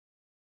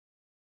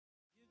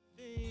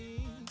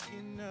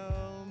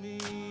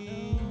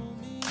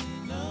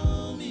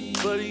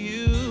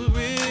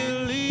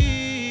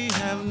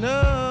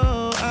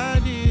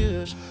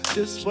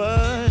just what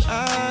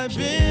I've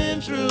been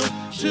through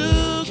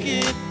to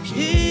get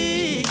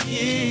here.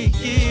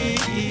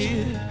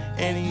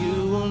 And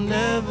you will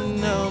never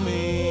know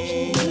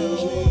me.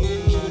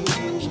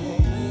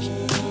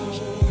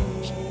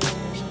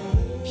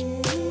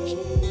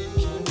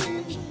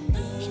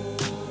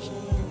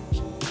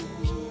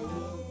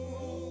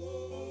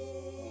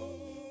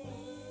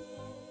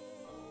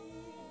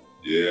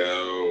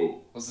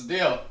 Yo. What's the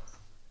deal?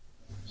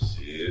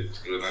 Shit, it's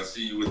good. I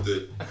see you with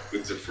the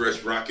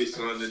fresh rockets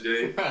on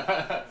today.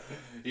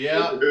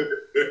 Yeah.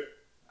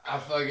 I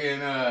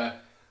fucking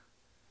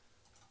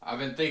I've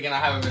been thinking I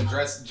haven't been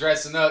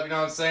dressing up, you know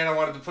what I'm saying? I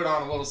wanted to put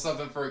on a little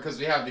something for it because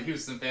we have the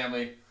Houston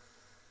family.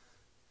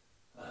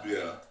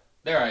 Yeah.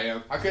 There I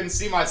am. I couldn't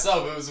see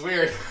myself. It was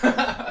weird.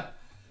 Yeah,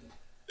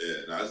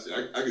 no,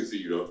 I can see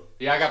you though.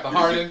 Yeah, I got the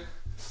Harden.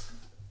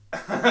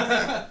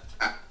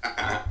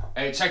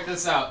 Hey, check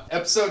this out.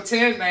 Episode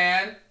 10,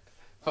 man.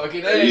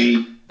 Fucking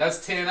A.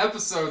 That's 10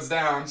 episodes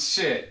down.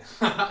 Shit.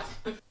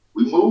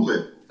 We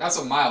moving. That's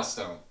a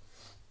milestone.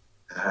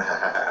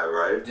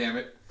 Right? Damn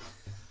it.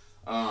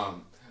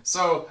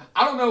 So,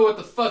 I don't know what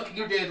the fuck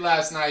you did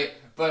last night,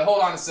 but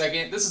hold on a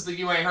second. This is the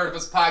You Ain't Heard of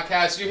Us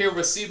podcast. You're here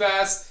with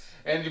Seabass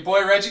and your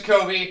boy Reggie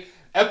Kobe.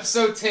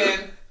 Episode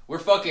 10. We're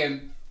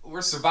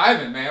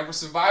surviving, man. We're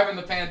surviving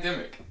the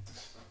pandemic.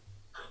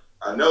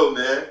 I know,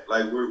 man.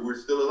 Like, we're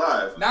still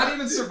alive. Not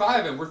even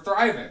surviving. We're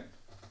thriving.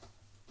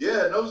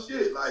 Yeah, no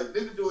shit. Like,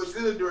 nigga doing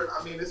good during,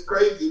 I mean, it's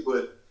crazy,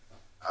 but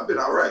I've been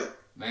all right.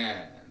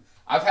 Man,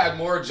 I've had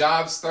more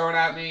jobs thrown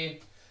at me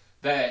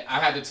that I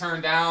had to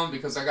turn down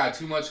because I got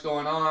too much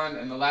going on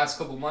in the last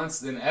couple months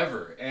than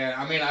ever. And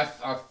I mean,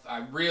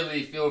 I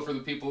really feel for the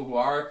people who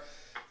are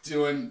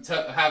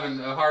having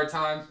a hard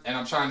time, and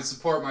I'm trying to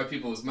support my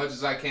people as much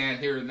as I can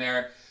here and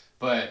there.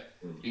 But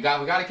we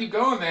got to keep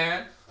going,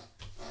 man.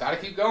 Got to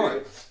keep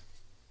going.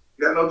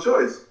 You got no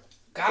choice.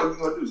 What are you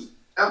gonna do?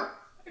 Yeah.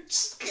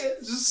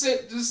 Just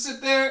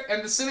sit there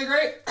and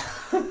disintegrate.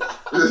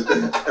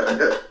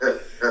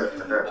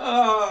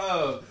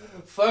 Oh,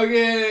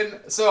 fucking.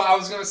 So I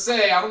was gonna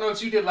say, I don't know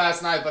what you did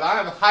last night, but I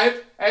am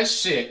hype as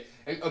shit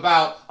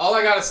about. All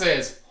I gotta say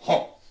is,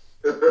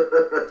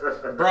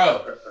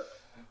 bro.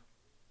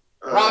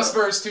 Ross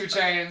vs. 2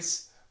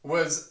 Chainz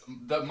was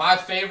my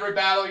favorite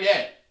battle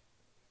yet,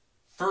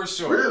 for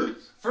sure. Really?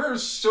 For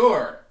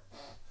sure,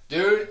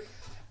 dude.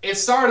 It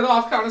started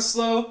off kind of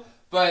slow.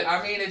 But,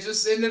 I mean, it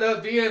just ended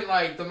up being,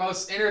 like, the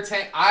most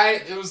entertaining.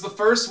 It was the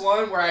first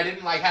one where I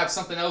didn't, like, have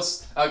something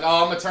else. Like,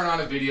 oh, I'm going to turn on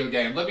a video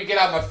game. Let me get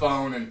out my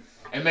phone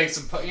and make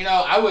some, you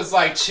know, I was,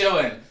 like,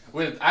 chilling.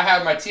 I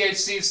had my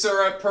THC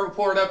syrup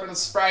poured up in a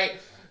Sprite,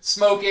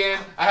 smoking.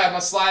 I had my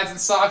slides and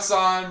socks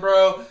on,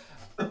 bro.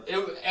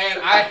 And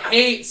I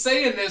hate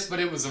saying this, but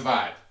it was a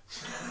vibe.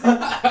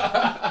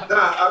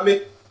 Nah, I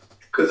mean,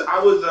 because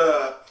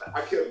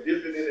I kept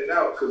dipping in and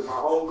out because my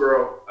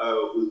homegirl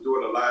was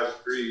doing a live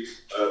stream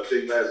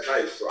thing last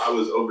night, so I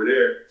was over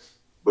there.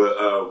 But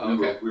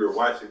we were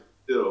watching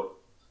still,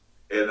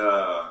 and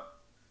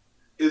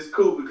it's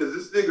cool because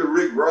this nigga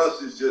Rick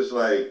Ross is just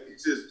like,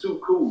 he's just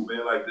too cool,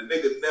 man. Like, the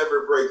nigga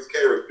never breaks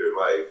character.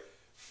 Like,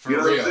 you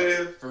know what I'm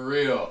saying? For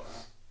real.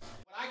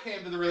 What I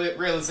came to the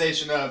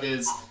realization of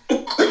is,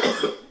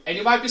 and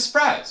you might be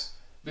surprised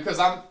because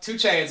I'm 2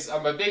 Chainz.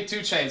 I'm a big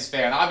 2 Chainz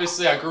fan.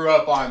 Obviously, I grew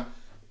up on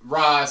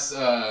Ross,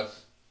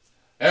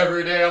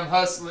 Every Day I'm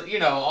Hustling, you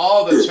know,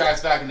 all the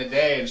tracks back in the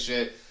day and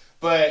shit.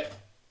 But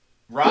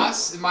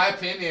Ross, in my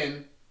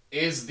opinion,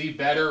 is the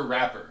better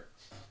rapper.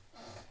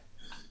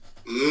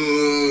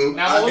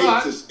 Now, hold on. I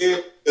hate to say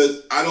it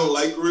because I don't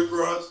like Rick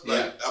Ross.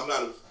 Like, I'm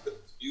not a fan of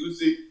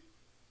music.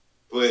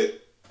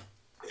 But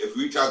if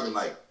we're talking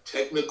like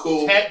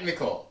technical.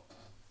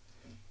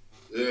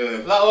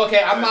 Yeah. Well,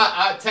 okay, I'm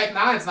not, Tech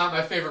Nine's not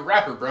my favorite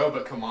rapper, bro,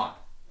 but come on.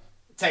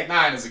 Tech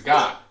Nine is a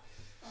god.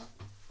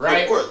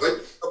 Right? Of course,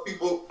 like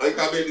people, like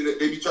how they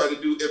be trying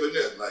to do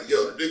Eminem. Like,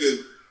 yo, the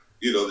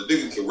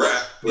nigga can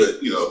rap,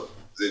 but, you know,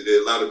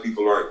 a lot of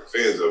people aren't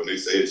fans of him. They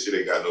say his shit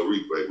ain't got no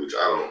replay, which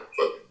I don't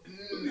fucking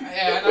believe.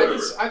 Yeah,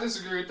 and I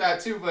disagree with that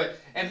too,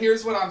 and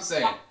here's what I'm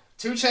saying.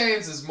 2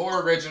 Chainz is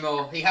more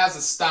original. He has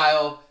a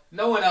style.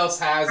 No one else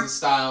has a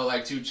style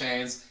like 2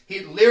 Chainz.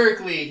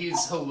 Lyrically,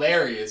 he's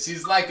hilarious.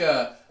 He's like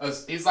a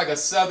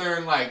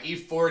southern like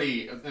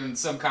E40 in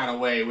some kind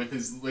of way with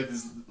his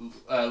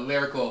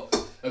lyrical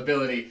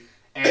ability,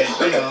 and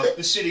you know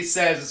the shit he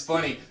says is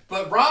funny.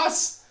 But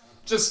Ross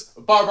just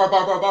bar,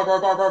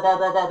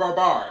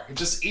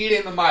 just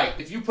eating the mic.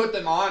 If you put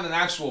them on an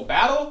actual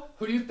battle,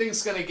 who do you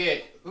think's gonna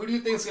get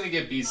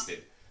beasted?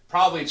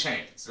 Probably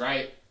Chainz,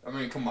 right? I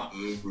mean, come on.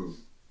 Mm-hmm.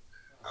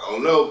 I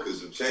don't know,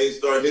 because if Chainz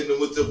start hitting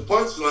them with the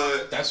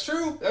punchline. That's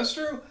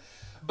true.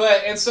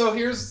 But, and so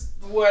here's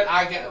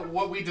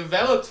what we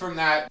developed from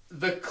that.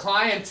 The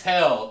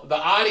clientele, the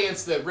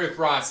audience that Rick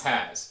Ross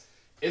has,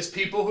 is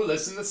people who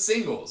listen to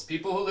singles,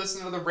 people who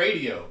listen to the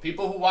radio,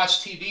 people who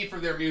watch TV for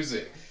their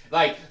music.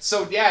 Like,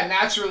 so yeah,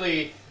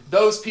 naturally,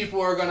 those people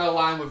are going to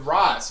align with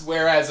Ross.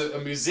 Whereas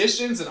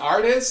musicians and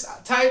artists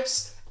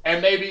types,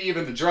 and maybe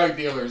even the drug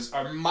dealers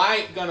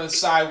might gonna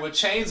side with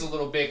Chainz a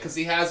little bit because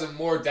he has a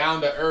more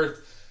down to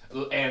earth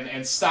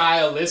and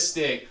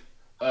stylistic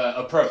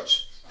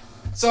approach.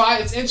 So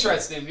it's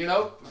interesting, you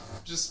know,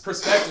 just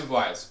perspective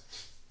wise.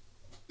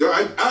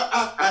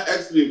 I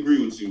actually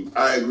agree with you.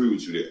 I agree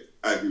with you there.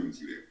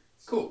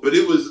 Cool. But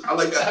it was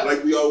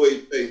like we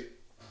always say,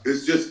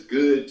 it's just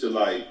good to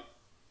like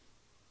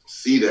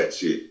see that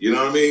shit. You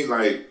know what I mean?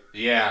 Like,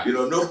 yeah. You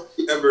know,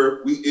 nobody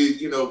ever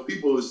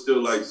people are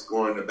still like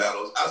scoring the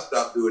battles. I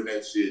stopped doing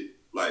that shit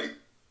like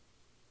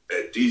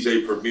at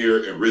DJ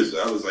Premier and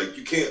RZA. I was like,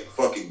 you can't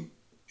fucking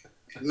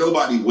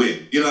nobody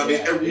win. You know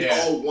what I mean? We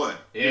all won.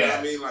 Yeah. You know what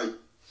I mean? Like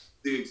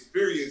the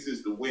experience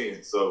is the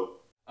win. So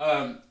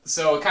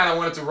so I kind of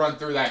wanted to run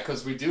through that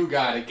because we do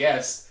got a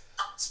guest.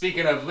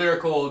 Speaking of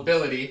lyrical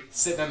ability,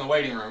 sitting in the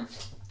waiting room.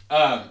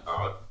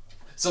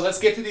 So let's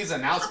get to these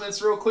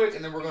announcements real quick,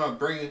 and then we're gonna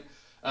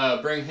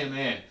bring him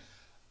in.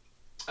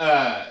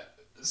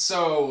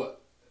 So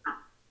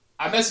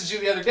I messaged you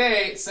the other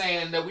day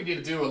saying that we need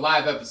to do a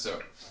live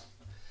episode.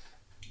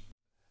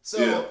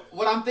 So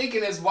what I'm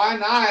thinking is, why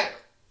not?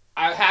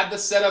 I had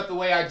this set up the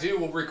way I do.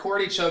 We'll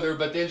record each other,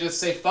 but then just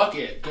say, fuck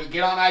it.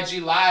 Get on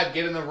IG Live,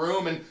 get in the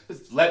room, and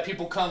let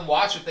people come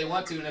watch if they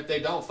want to, and if they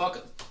don't, fuck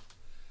it.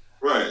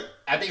 Right.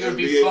 I think it would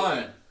be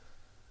fun.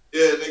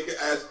 Yeah, they can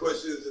ask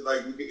questions and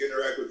like we can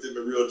interact with them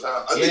in real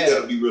time. I think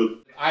that'll be real.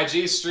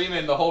 IG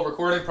streaming the whole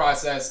recording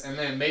process, and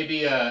then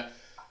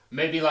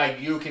maybe like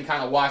you can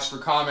kind of watch for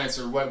comments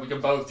or what. We can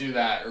both do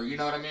that, or you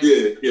know what I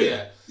mean?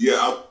 Yeah.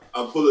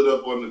 I'll pull it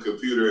up on the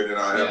computer and then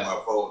I'll have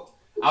my phone.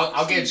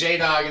 I'll get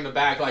J-Dog in the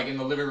back, like in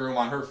the living room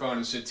on her phone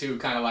and shit too,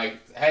 kind of like,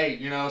 hey,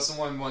 you know,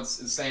 someone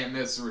is saying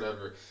this or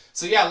whatever.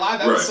 So yeah, live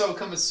episode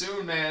coming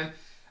soon, man.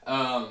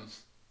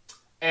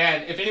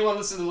 And if anyone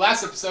listened to the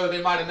last episode,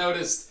 they might have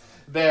noticed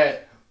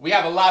that we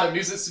have a lot of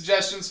music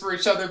suggestions for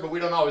each other, but we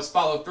don't always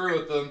follow through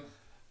with them.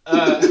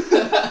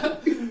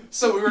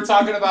 So we were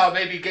talking about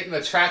maybe getting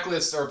a track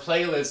list or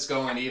playlist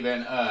going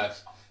even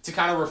to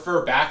kind of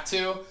refer back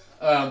to,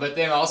 but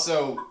then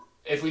also,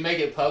 if we make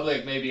it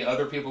public, maybe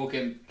other people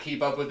can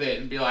keep up with it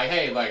and be like,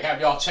 hey, like,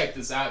 have y'all checked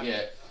this out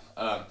yet?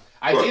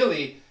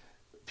 Ideally,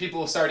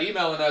 people will start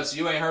emailing us,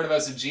 you ain't heard of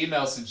us, at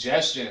Gmail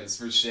suggestions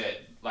for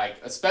shit. Like,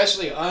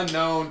 especially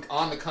unknown,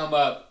 on the come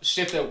up,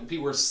 shit that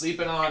people are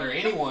sleeping on or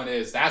anyone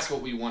is, that's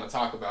what we want to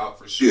talk about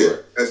for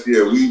sure.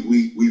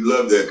 We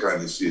love that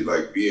kind of shit,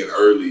 like being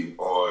early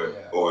on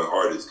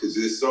artists, because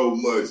there's so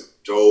much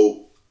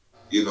dope.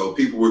 You know,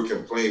 people were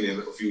complaining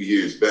a few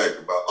years back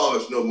about,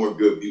 it's no more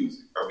good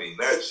music. I mean,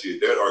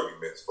 that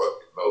argument's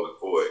fucking null and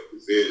void.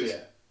 Because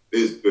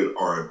there's good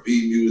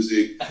R&B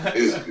music,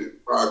 there's good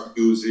rock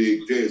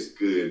music, there's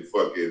good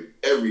fucking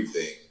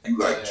everything. You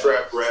like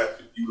trap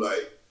rap, you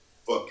like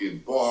fucking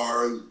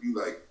bars, you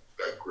like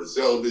that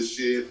Griselda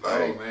shit.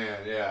 Like, oh,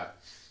 man,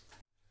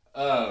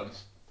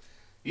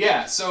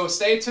 yeah. So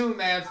stay tuned,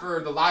 man, for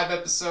the live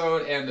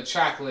episode and the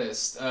track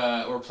list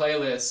or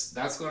playlist.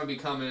 That's going to be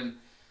coming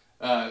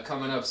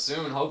up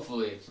soon,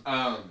 hopefully.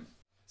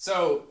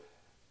 So,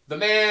 the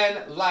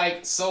man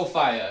like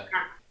Soulfire,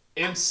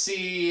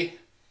 MC,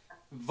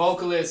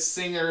 vocalist,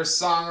 singer,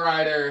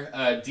 songwriter,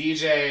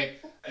 DJ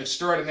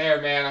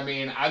extraordinaire, man. I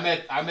mean, I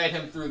met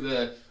him through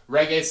the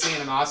reggae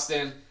scene in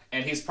Austin,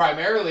 and he's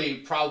primarily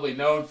probably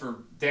known for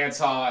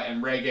dancehall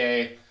and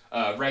reggae,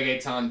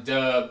 reggaeton,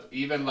 dub,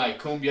 even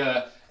like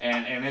cumbia,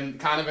 and in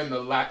kind of in the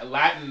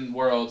Latin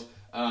world.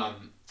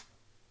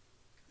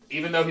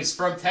 Even though he's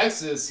from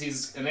Texas,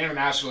 he's an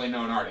internationally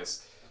known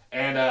artist.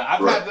 And I've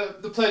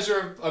had the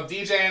pleasure of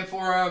DJing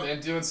for him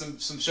and doing some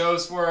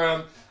shows for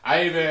him.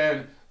 I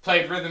even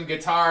played rhythm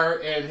guitar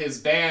in his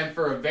band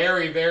for a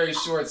very, very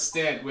short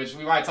stint, which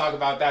we might talk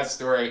about that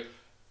story.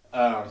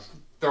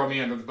 Throw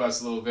me under the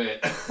bus a little bit.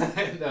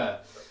 And,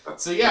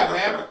 so yeah,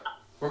 man,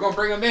 we're going to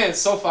bring him in.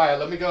 Soulfire,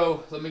 let me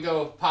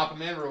go pop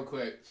him in real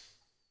quick.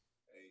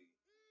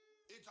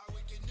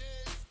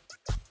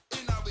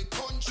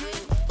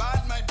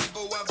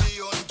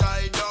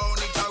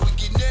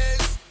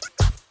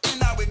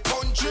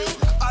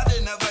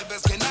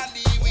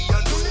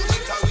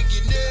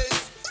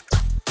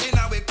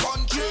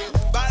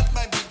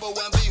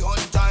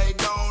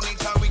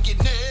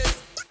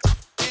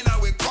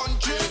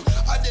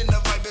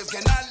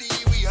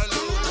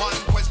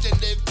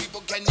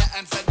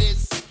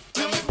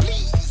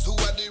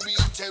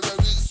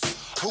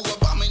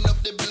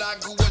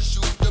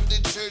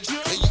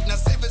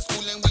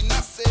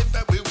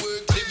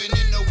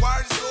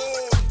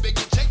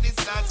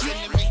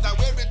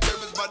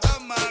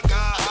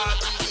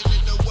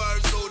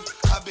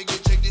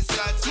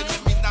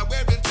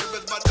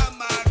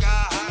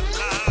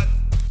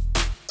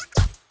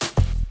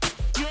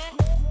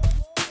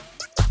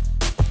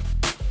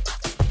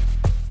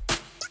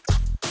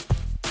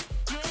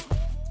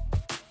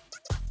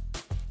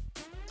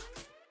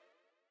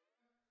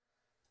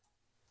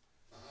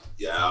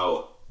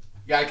 Yo.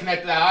 You gotta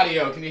connect to the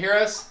audio. Can you hear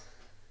us?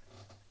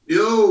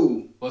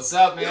 Yo. What's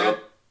up, man? Yo.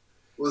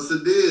 What's the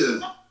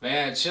deal?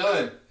 Man,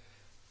 chilling.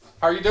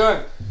 How are you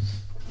doing?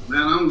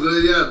 Man, I'm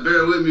good. Yeah,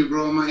 bear with me,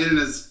 bro. My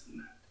internet's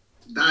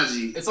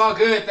dodgy. It's all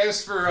good.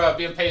 Thanks for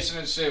being patient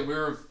and shit. We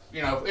were,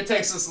 it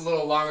takes us a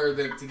little longer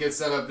to get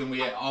set up than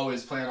we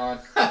always plan on.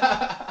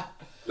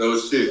 No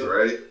shit,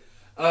 right?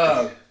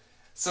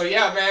 So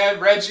yeah, man,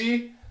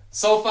 Reggie,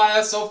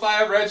 SoFi,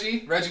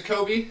 Reggie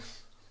Kobe.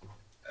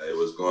 Hey,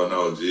 what's going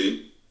on,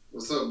 G?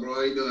 What's up, bro?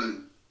 How you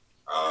doing?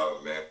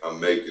 Man, I'm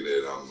making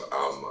it.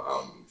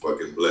 I'm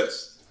fucking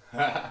blessed.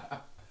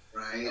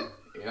 Right.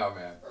 Yeah,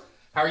 man.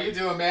 How are you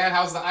doing, man?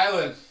 How's the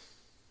island?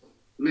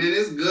 Man,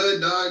 it's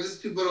good, dog.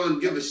 Just people don't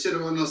give a shit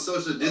about no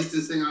social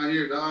distancing out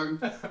here,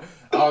 dog.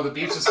 Oh, the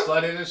beach is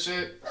flooded and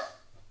shit?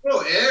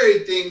 Bro,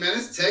 everything, man.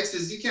 It's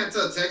Texas. You can't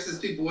tell Texas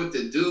people what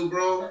to do,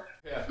 bro.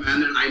 Yeah. Man,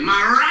 they're like,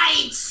 my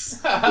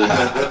rights!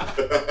 Like,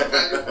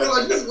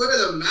 bro, just wear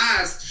the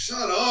mask.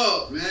 Shut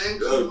up, man.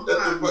 Come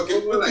on. What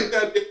you got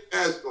that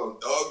mask on,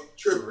 dog? You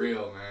tripping. For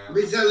real, man. I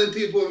be telling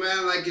people,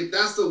 man, like, if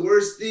that's the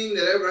worst thing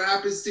that ever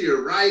happens to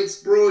your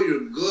rights, bro,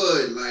 you're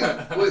good.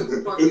 Like,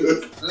 quit fucking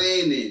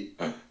complaining.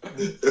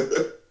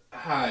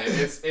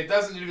 It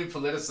doesn't need to be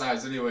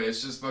politicized anyway.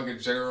 It's just fucking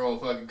general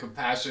fucking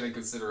compassion and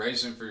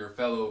consideration for your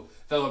fellow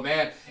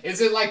man. Is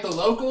it like the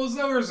locals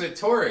though, or is it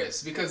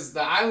tourists? Because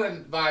the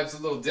island vibe's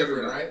a little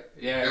different, right?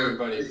 Yeah,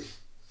 everybody.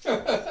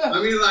 I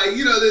mean, like,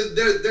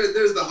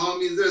 there's the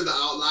homies, there's the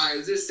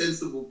outliers, there's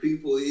sensible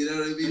people, you know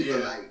what I mean? Yeah.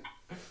 But like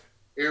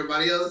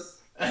everybody else.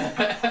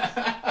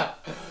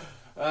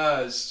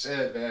 Oh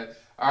shit, man.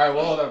 All right,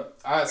 well, hold up.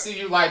 I see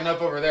you lighting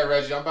up over there,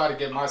 Reggie. I'm about to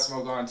get my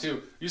smoke on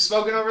too. You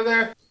smoking over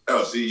there?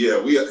 Oh, see, yeah,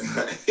 that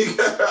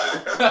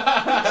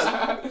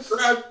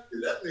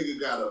nigga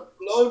got a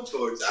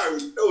blowtorch. I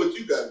already know what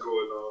you got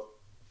going on.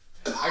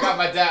 I got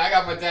my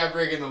dad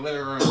rig in the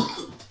living room,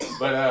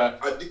 but I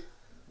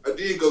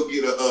did go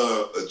get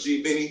a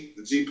G Mini,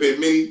 the G Pen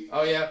Mini.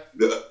 Oh yeah.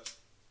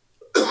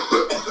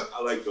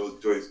 I like those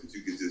joints because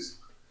you can just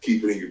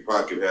keep it in your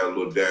pocket, have a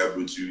little dab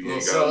with you. You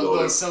ain't got a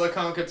little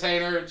silicone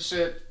container and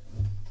shit.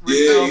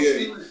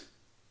 Yeah.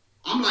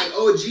 I'm like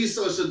OG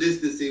social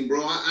distancing,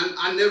 bro.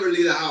 I never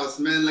leave the house,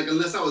 man. Like,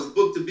 unless I was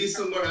booked to be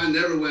somewhere, I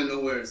never went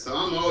nowhere. So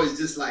I'm always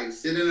just like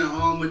sitting at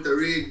home with the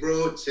rig,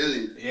 bro,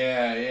 chilling.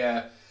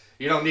 Yeah.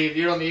 You don't need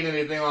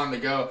anything on the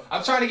go.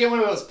 I'm trying to get one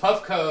of those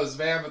Puffcos,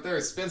 man, but they're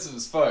expensive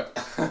as fuck.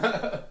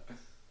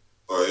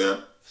 Oh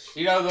yeah.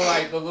 You know the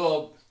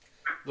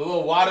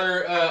little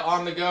water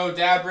on the go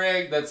dab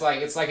rig that's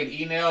like it's like an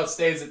e-nail. It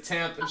stays at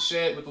temp and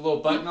shit with the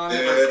little button on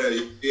it.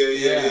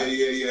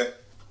 Yeah.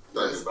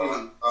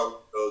 Talking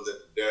about those at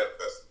the Dab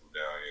Festival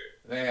down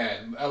here.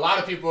 Man, a lot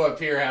of people up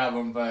here have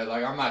them, but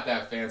like I'm not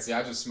that fancy.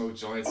 I just smoke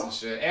joints and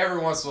shit. Every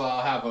once in a while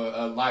I'll have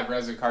a live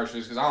resin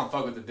cartridge because I don't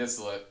fuck with the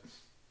distillate.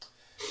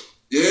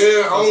 Yeah,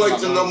 I don't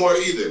like them no more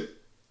either.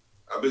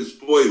 I've been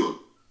spoiled.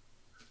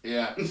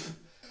 Yeah.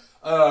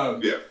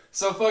 Yeah.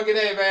 So fucking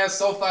hey, man,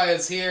 SoFi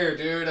is here,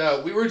 dude.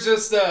 We were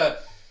just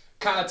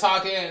kind of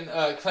talking,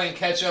 playing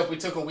catch up. We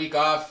took a week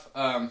off,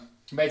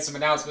 made some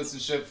announcements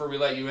and shit before we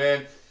let you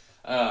in.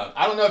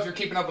 I don't know if you're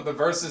keeping up with the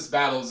Versus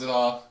battles at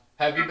all.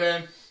 Have you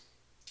been?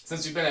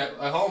 Since you've been at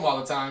home all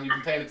the time, you've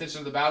been paying attention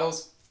to the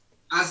battles?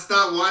 I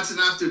stopped watching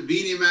after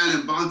Beanie Man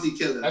and Bounty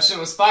Killer. That shit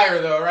was fire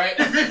though, right?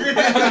 Like,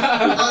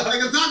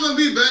 it's not gonna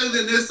be better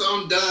than this, so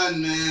I'm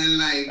done, man.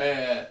 Like,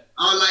 Yeah.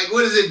 I'm like,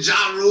 what is it,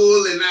 Ja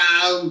Rule? And I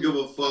don't give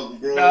a fuck,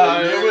 bro.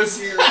 No, it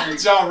was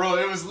Ja Rule.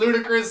 It was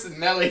Ludacris and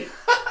Nelly.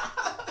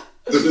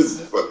 This is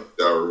fucking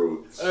Ja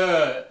Rule.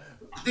 I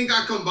think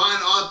I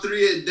combined all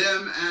three of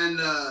them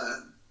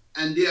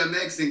and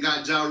DMX and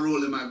got Ja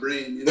Rule in my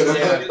brain. You know?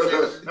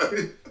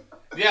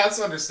 Yeah, that's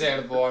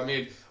understandable. I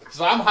mean,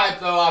 so I'm hyped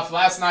though off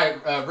last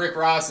night. Rick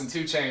Ross and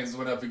 2 Chainz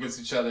went up against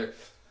each other,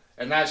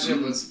 and that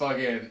shit was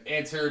fucking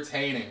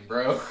entertaining,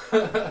 bro.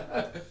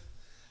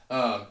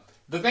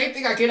 The main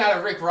thing I get out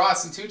of Rick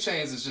Ross and 2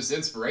 Chainz is just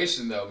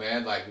inspiration, though,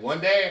 man. Like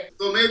one day.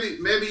 So maybe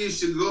you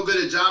should go get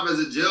a job as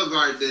a jail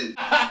guard then.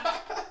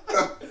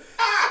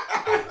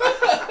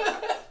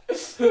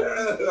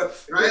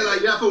 Right?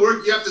 Like, you have to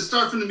work, you have to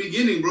start from the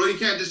beginning, bro. You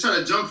can't just try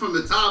to jump from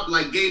the top,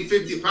 like gain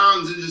 50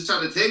 pounds and just try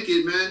to take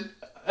it, man.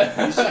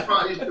 You should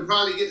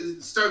probably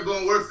start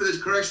going work for this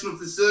correctional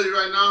facility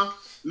right now.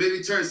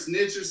 Maybe turn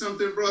snitch or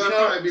something, bro. That'd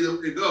probably be the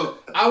way to go.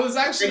 I was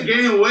actually... And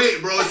gain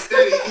weight, bro.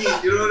 Steady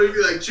eat. You know what I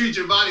mean? Like, treat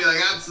your body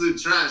like absolute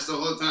trash the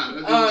whole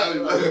time.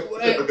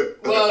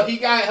 Well, he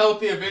got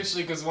healthy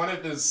eventually because one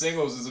of his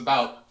singles is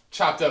about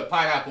chopped up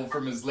pineapple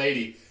from his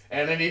lady.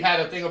 And then he had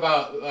a thing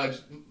about...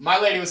 my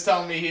lady was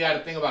telling me he had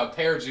a thing about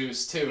pear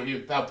juice,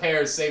 too. How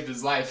pears saved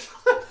his life.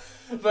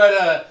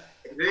 But...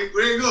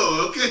 There you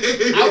go.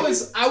 Okay.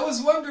 I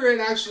was wondering,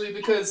 actually,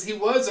 because he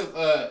was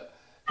a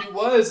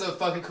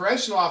fucking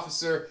correctional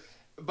officer,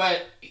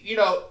 but, you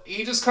know,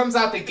 he just comes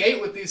out the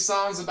gate with these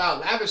songs about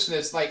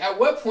lavishness. Like, at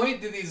what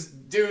point do these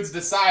dudes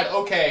decide,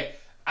 okay,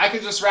 I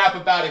can just rap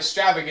about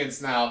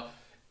extravagance now?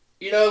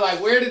 You know,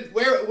 like, where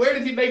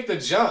did he make the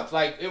jump?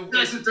 Like,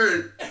 That's the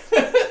turn.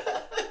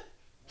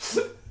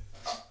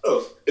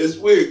 Oh, it's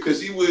weird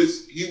because he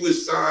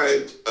was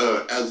signed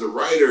as a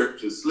writer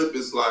to Slip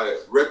and Slide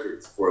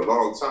Records for a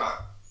long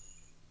time.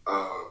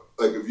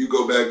 Like if you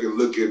go back and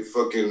look at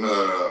fucking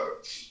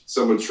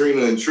some of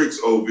Trina and Trick's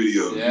old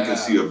videos, you can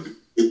see a big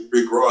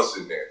Rick Ross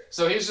in there.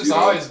 So he's just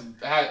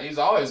he's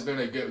always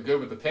been good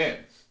with the pen.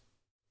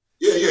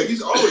 Yeah,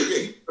 he's a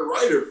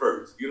writer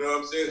first. You know what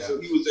I'm saying? Yeah.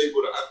 So he was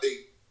able to, I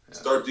think,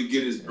 start to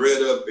get his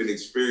bread up and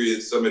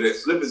experience some of that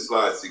slip and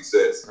slide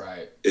success.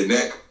 Right. And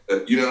that,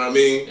 you know what I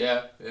mean?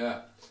 Yeah.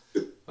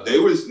 They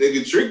was,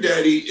 nigga, Trick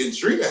Daddy and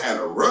Trina had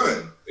a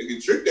run.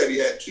 Nigga, Trick Daddy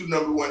had 2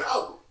 #1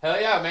 albums. Hell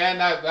yeah, man.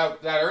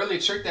 That early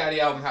Trick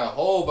Daddy album had a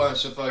whole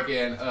bunch of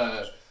fucking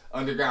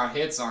underground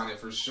hits on it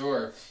for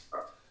sure.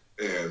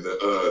 And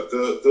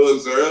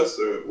Thugs R Us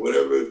or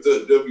whatever,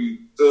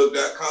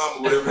 Thug.com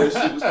or whatever that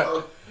shit was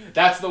called.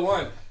 That's the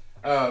one.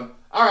 All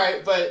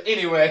right, but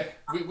anyway,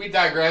 we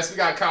digress. We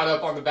got caught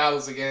up on the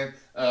battles again.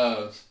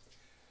 Yeah,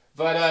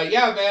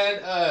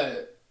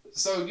 man.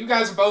 So you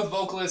guys are both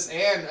vocalists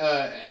and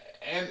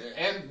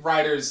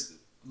writers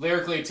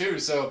lyrically too.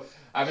 So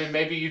I mean,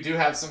 maybe you do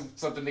have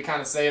something to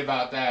kind of say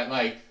about that.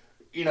 Like,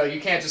 you know,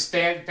 you can't just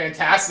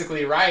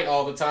fantastically write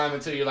all the time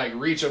until you like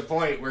reach a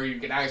point where you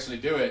can actually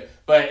do it.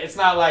 But it's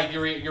not like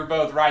you're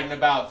both writing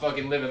about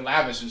fucking living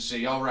lavish and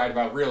shit. Y'all write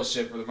about real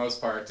shit for the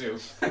most part too.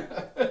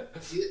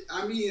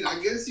 I mean,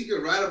 I guess you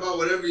can write about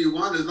whatever you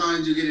want as long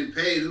as you're getting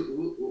paid.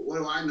 What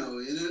do I know?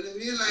 You know what I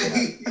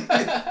mean?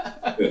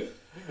 Like,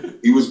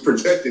 he was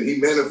protected. He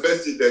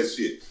manifested that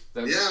shit.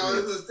 I was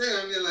gonna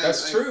say. I mean, like,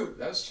 that's true.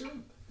 That's true.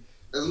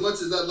 As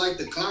much as I like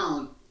the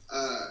clown,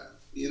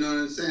 you know what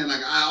I'm saying?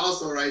 Like, I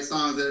also write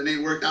songs that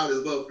ain't worked out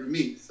as well for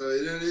me. So,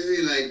 you know what I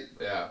mean? Like,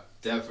 yeah,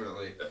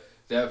 definitely.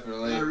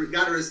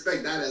 Gotta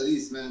respect that at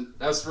least, man.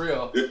 That's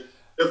real. Yeah,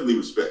 definitely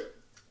respect.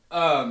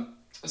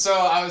 So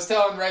I was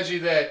telling Reggie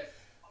that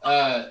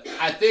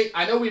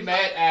I know we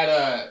met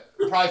at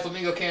probably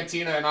Flamingo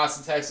Cantina in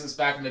Austin, Texas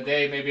back in the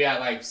day, maybe at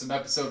like some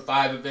episode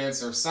 5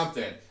 events or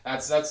something.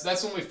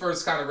 That's when we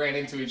first kind of ran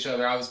into each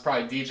other. I was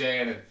probably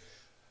DJing and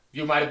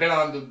you might have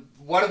been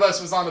one of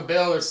us was on the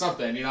bill or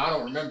something, you know, I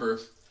don't remember.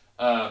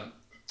 But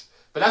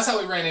that's how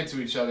we ran into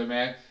each other,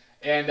 man.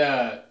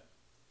 And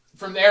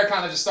from there,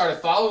 kind of just started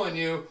following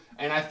you.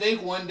 And I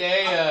think one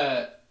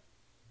day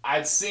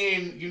I'd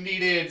seen you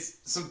needed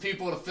some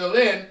people to fill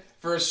in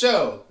for a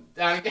show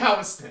down in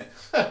Galveston.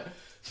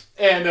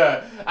 And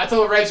I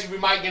told Reggie we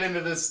might get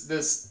into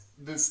this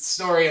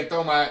story and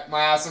throw my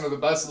ass under the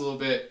bus a little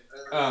bit.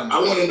 I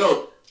want to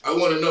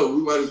know.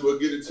 We might as well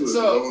get into it.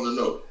 So, I want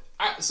to know.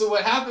 So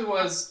what happened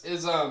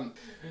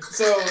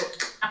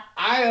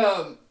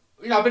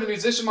I've been a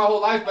musician my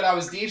whole life, but I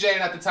was DJing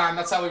at the time.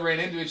 That's how we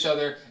ran into each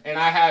other. And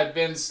I had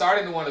been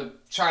starting to want to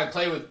try and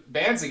play with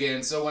bands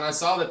again. So when I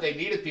saw that they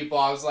needed people,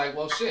 I was like,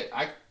 well, shit,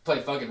 I play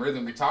fucking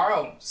rhythm guitar.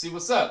 I'll see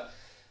what's up.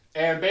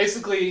 And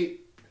basically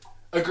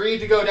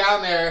agreed to go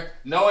down there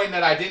knowing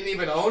that I didn't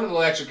even own an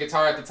electric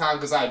guitar at the time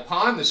because I had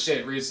pawned the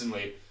shit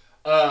recently.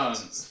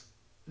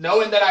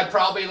 Knowing that I'd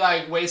probably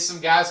like waste some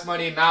gas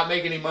money and not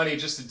make any money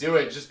just to do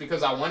it just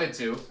because I wanted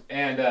to.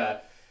 And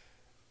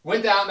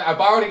went down there. I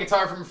borrowed a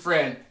guitar from a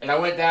friend, and I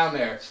went down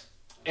there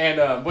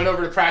and went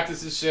over to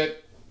practice this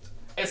shit.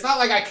 It's not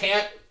like I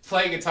can't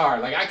play guitar.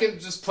 Like, I can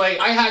just play.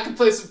 I can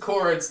play some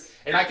chords,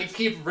 and I can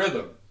keep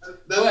rhythm.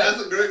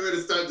 That's a great way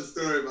to start the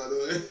story, by the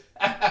way.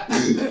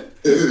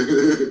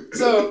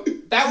 So,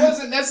 that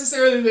wasn't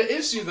necessarily the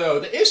issue, though.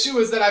 The issue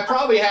is that I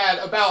probably had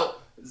about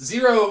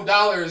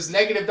 $0,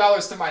 negative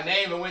dollars to my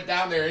name and went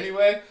down there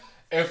anyway.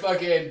 And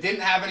fucking didn't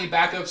have any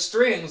backup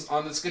strings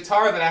on this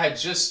guitar that I had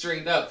just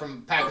stringed up from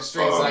a pack of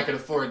strings that I could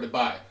afford to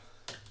buy.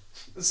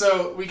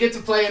 So we get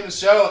to play in the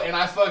show, and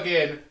I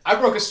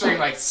broke a string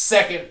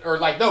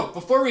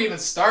before we even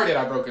started,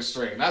 I broke a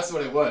string. That's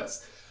what it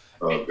was.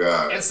 Oh,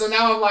 God. And so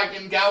now I'm like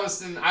in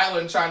Galveston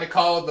Island trying to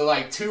call the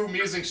like 2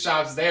 music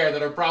shops there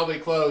that are probably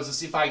closed to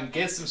see if I can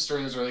get some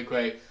strings really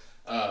quick.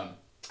 I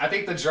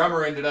think the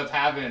drummer ended up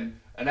having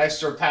an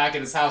extra pack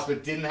at his house,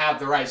 but didn't have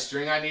the right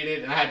string I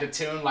needed, and I had to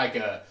tune like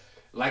a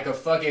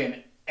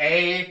fucking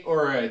A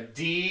or a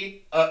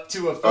D up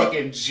to a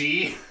fucking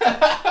G.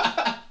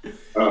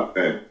 Oh,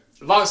 man.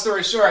 Long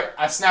story short,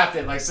 I snapped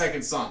it like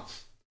second song.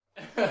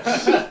 But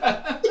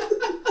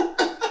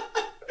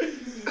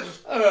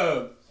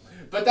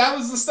that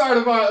was the start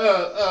of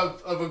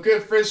a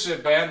good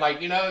friendship, man.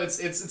 Like, you know,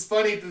 it's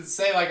funny to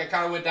say like I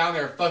kind of went down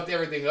there and fucked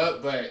everything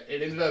up, but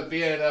it ended up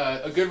being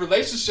a good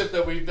relationship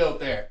that we built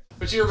there.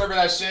 But you remember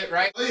that shit,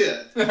 right? Oh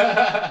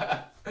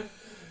yeah.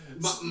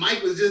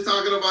 Mike was just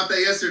talking about that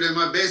yesterday,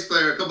 my bass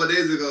player, a couple of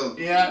days ago.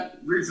 Yeah.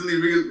 Recently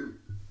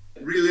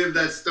relived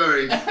that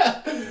story.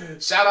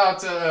 Shout out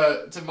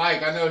to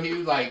Mike. I know he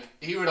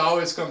would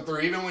always come through,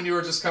 even when you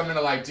were just coming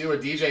to like do a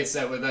DJ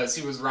set with us.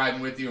 He was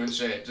riding with you and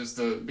shit, just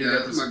to be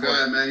there for support. That's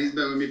my guy, man. He's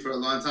been with me for a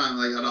long time.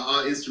 Like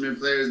all instrument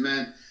players,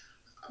 man.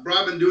 Bro,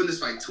 I've been doing this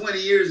for like 20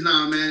 years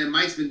now, man, and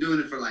Mike's been doing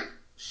it for like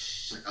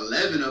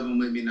 11 of them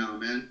with me now,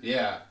 man.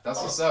 Yeah,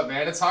 that's what's up,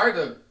 man. It's hard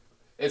to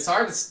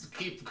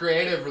keep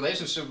creative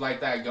relationship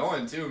like that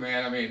going too,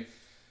 man. I mean,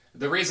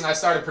 the reason I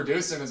started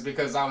producing is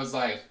because I was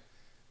like,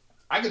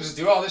 I could just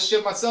do all this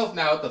shit myself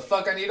now. What the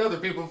fuck I need other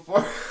people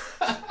for?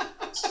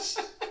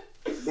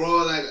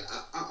 Bro, like,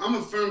 I'm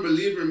a firm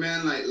believer,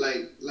 man.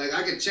 Like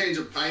I could change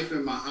a pipe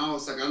in my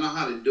house. Like I know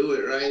how to do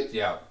it, right?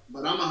 Yeah.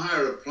 But I'm gonna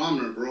hire a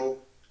plumber, bro.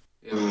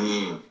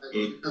 Yeah.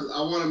 Because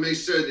I want to make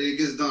sure that it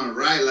gets done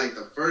right. Like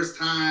the first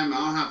time, I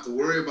don't have to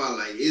worry about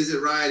like, is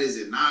it right? Is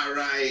it not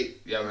right?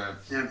 Yeah, man.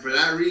 And for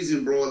that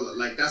reason, bro,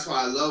 like that's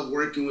why I love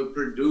working with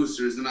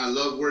producers and I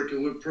love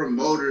working with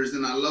promoters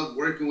and I love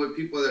working with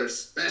people that are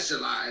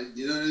specialized.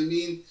 You know what I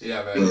mean?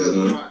 Yeah, man.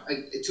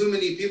 Because too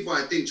many people,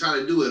 I think, try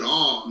to do it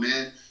all,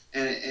 man,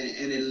 and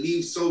it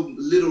leaves so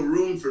little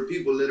room for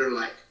people that are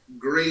like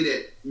great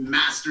at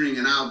mastering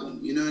an album.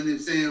 You know what I'm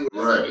saying?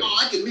 Right. Like, oh,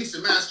 I can mix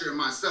and master it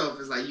myself.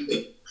 It's like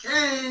you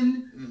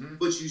can,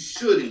 but you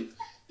shouldn't.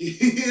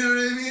 You know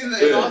what I mean?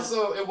 Like, And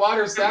also, it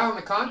waters down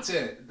the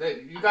content.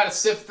 That you got to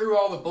sift through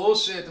all the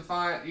bullshit to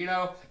find, you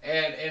know,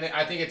 and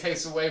I think it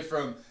takes away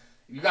from.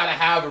 You got to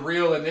have a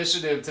real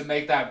initiative to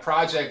make that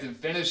project and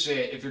finish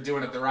it if you're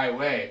doing it the right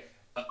way.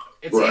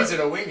 It's easy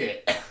to wing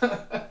it.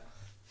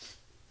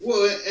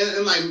 Well,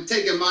 and like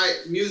taking my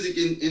music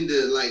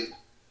into like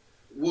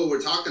what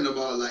we're talking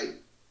about, like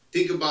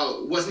think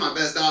about what's my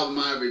best album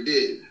I ever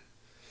did.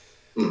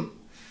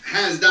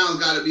 Hands down,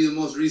 got to be the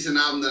most recent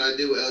album that I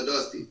did with El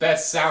Dusty.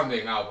 Best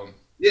sounding album.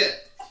 Yeah.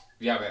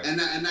 Yeah, man.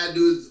 And that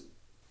dude's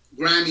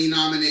Grammy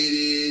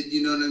nominated.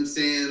 You know what I'm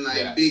saying?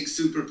 Like big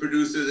super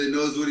producer that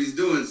knows what he's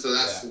doing. So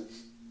that's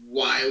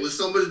why it was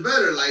so much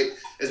better. Like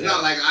it's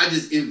not like I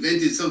just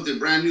invented something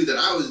brand new that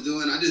I was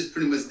doing. I just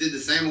pretty much did the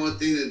same old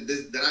thing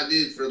that I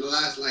did for the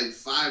last like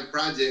 5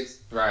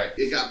 projects. Right.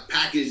 It got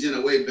packaged in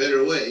a way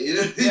better way. You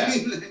know what I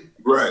mean?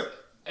 Right.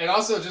 And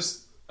also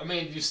just, I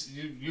mean,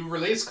 you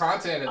release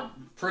content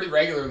pretty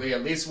regularly,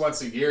 at least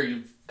once a year.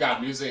 You've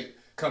got music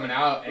coming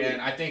out, and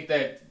I think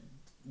that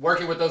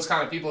working with those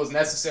kind of people is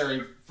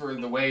necessary for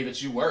the way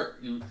that you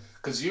work.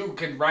 Because you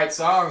can write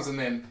songs and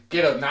then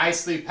get a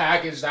nicely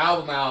packaged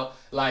album out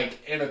like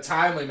in a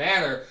timely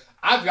manner.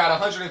 I've got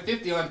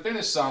 150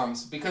 unfinished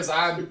songs because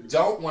I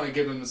don't want to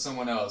give them to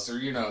someone else or,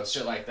 you know,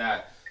 shit like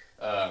that.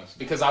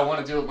 Because I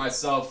want to do it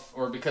myself,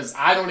 or because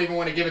I don't even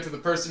want to give it to the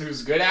person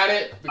who's good at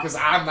it because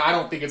I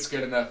don't think it's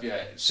good enough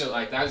yet. Shit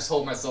like that. I just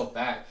hold myself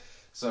back.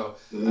 So,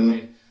 I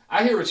mean,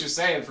 I hear what you're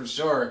saying for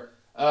sure.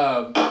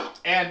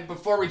 And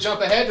before we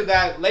jump ahead to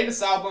that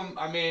latest album,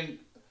 I mean,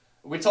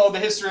 we told the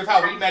history of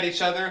how we met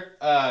each other.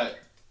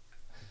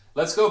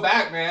 Let's go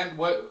back, man.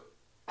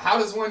 How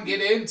does one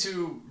get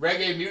into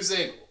reggae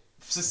music?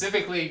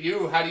 Specifically,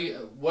 you.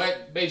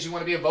 What made you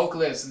want to be a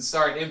vocalist and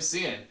start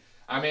MCing?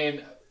 I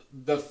mean,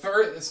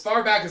 as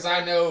far back as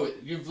I know,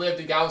 you've lived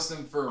in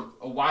Galveston for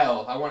a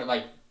while. I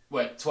wanted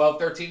 12,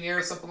 13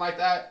 years, something like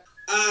that.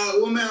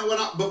 Well, man,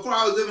 before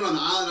I was living on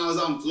the island, I was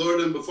out in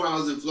Florida, and before I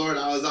was in Florida,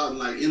 I was out in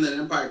like Inland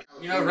Empire,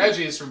 California. You know,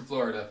 Reggie is from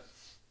Florida.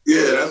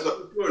 Yeah, that's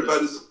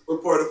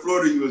what part of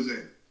Florida you was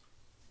in?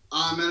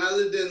 Man, I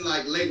lived in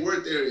like Lake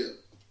Worth area.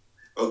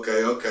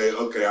 Okay.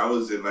 I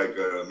was in like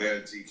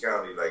Manatee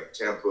County, like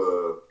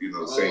Tampa, you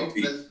know, St.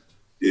 Pete.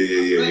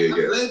 Yeah.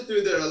 I played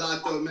through there a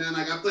lot though, man.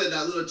 Like I played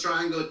that little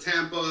triangle,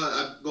 Tampa.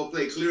 I go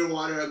play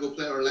Clearwater. I go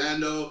play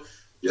Orlando.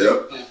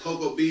 Yep. Like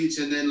Cocoa Beach,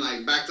 and then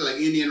like back to like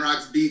Indian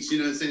Rocks Beach. You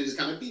know what I'm saying? Just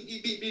kind of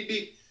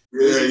beep.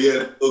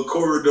 Yeah. A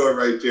corridor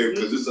right there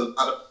because there's a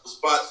lot of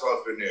spots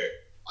off in there.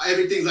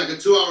 Everything's like a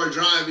 2-hour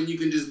drive, and you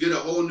can just get a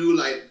whole new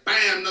like,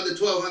 bam, another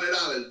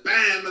 $1,200.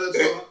 Bam, another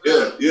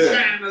 $1,200. Yeah.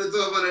 Bam, another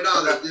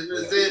 $1,200. You know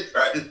what I'm saying?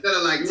 Right. Instead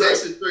of like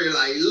Texas, where you're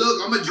like,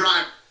 look, I'm gonna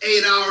drive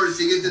 8 hours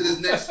to get to this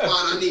next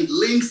spot. I need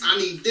links. I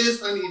need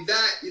this. I need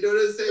that. You know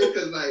what I'm saying?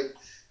 Because like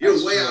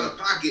you're way out of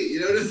pocket. You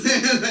know what I'm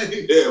saying?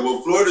 Like, yeah.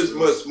 Well, Florida's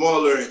much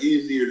smaller and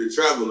easier to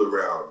travel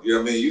around. You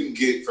know what I mean? You can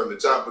get from the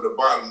top of the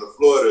bottom of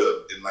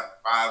Florida in like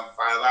five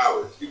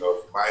hours. You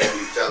know, from Miami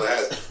to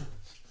Tallahassee.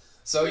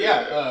 So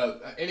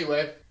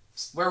anyway,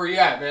 where were you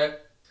at, man?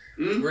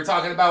 We were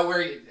talking about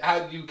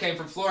how you came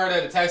from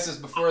Florida to Texas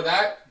before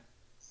that.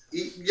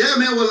 Yeah,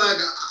 man. Well, like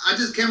I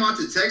just came out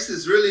to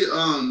Texas really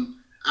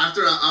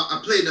after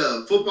I played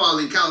football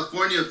in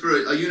California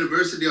for a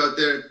university out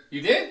there.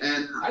 You did?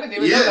 And I didn't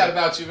even know that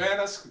about you, man.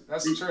 That's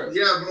true.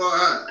 Yeah, bro.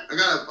 I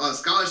got a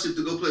scholarship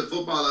to go play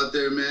football out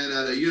there, man,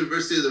 at the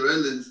University of the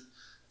Redlands.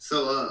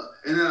 So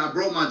and then I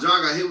broke my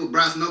jaw. I hit with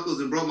brass knuckles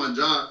and broke my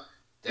jaw.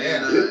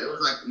 Damn. And it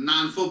was like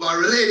non-football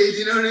related,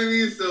 you know what I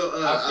mean? So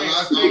I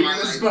lost all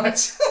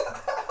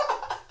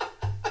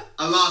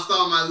I lost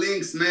all my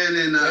links, man,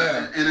 and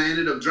I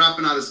ended up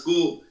dropping out of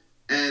school.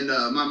 And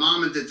my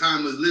mom at the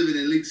time was living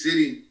in League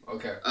City,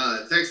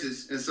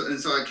 Texas, and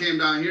so I came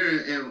down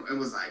here and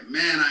was like,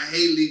 man, I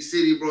hate League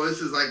City, bro.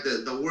 This is like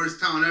the worst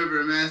town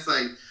ever, man. It's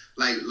like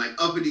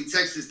uppity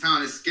Texas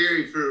town is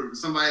scary for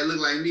somebody that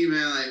looked like me,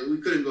 man. Like we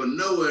couldn't go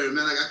nowhere,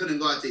 man. Like I couldn't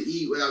go out to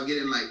eat without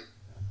getting like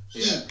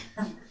heat.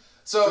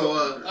 So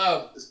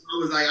I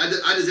was like,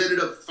 I just ended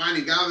up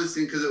finding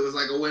Galveston because it was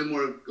like a way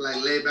more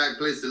like laid back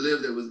place to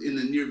live that was in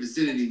the near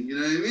vicinity. You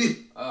know what I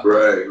mean?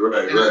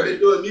 Right. And I've been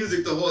doing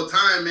music the whole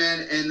time,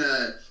 man. And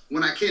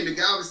when I came to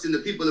Galveston, the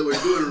people that were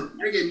doing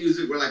reggae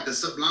music were like the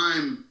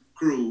Sublime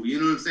crew. You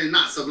know what I'm saying?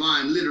 Not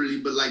Sublime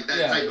literally, but like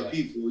that type of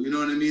people. You know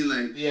what I mean?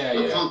 Like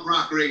a punk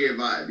rock reggae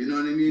vibe. You know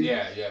what I mean?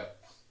 Yeah.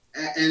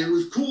 and it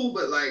was cool,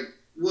 but like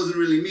wasn't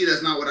really me.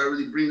 That's not what I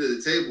really bring to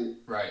the table.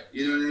 Right.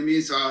 You know what I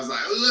mean? So I was like,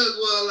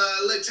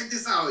 oh, look, check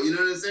this out. You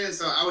know what I'm saying?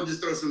 So I would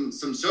just throw some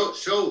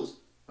shows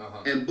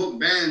and book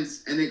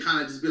bands, and then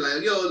kind of just be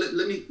like, yo,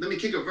 let me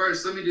kick a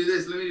verse, let me do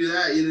this, let me do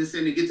that. You know what I'm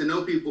saying? To get to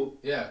know people.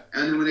 Yeah.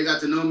 And then when they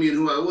got to know me and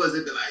who I was,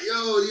 they'd be like,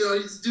 yo,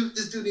 this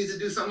dude needs to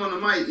do something on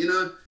the mic, you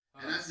know?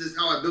 And that's just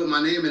how I built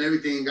my name and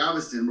everything in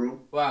Galveston, bro.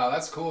 Wow,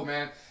 that's cool,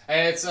 man.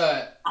 And it's,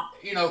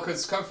 you know,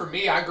 because come from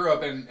me, I grew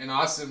up in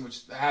Austin,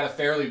 which had a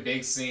fairly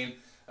big scene.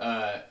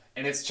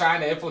 And it's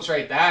trying to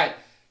infiltrate that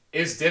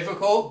is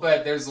difficult,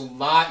 but there's a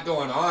lot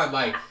going on.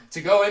 Like,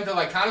 to go into,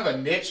 like, kind of a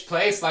niche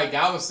place like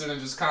Galveston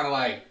and just kind of,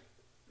 like,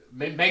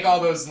 make all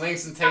those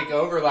links and take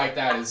over like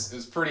that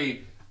is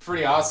pretty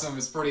awesome.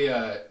 It's pretty,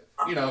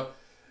 you know,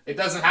 it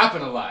doesn't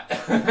happen a lot.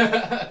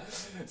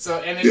 So,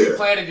 and then you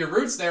planted your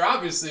roots there,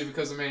 obviously,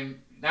 because, I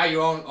mean, now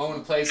you own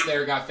a place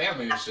there, got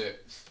family and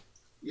shit.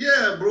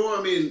 Yeah, bro.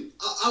 I mean,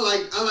 I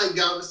like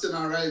Galveston,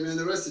 all right, man.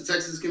 The rest of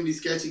Texas can be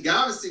sketchy.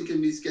 Galveston can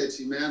be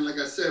sketchy, man. Like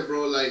I said,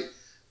 bro, like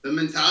the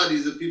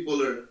mentalities of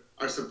people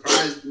are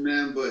surprised,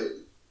 man. But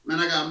man,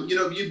 I got, you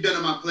know, you've been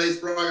in my place,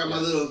 bro. I got my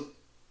little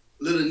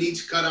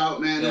niche cut out,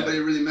 man. Nobody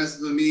really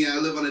messes with me. I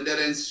live on a dead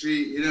end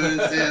street. You know what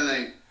I'm saying?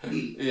 Like,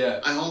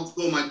 I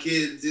homeschool my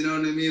kids. You know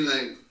what I mean?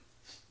 Like,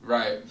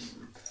 right.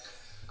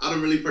 I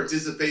don't really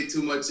participate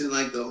too much in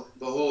like the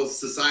whole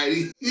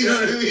society. You know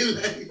what I mean?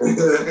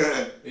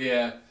 Like,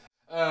 yeah.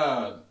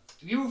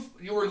 You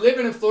were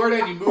living in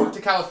Florida and you moved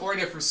to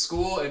California for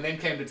school and then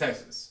came to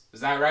Texas. Is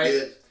that right?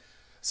 Yeah.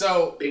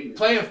 So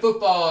playing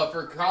football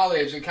for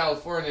college in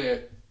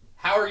California,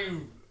 how are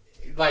you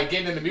like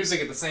getting into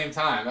music at the same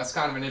time? That's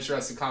kind of an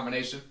interesting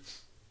combination.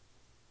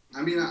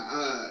 I mean,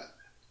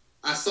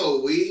 I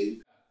sold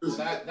weed.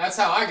 That's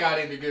how I got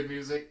into good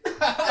music.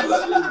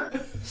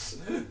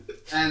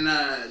 And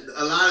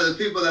a lot of the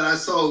people that I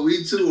sold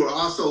weed to were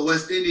also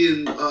West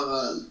Indian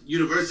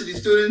university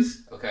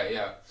students. Okay,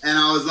 yeah. And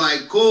I was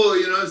like, cool,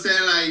 you know what I'm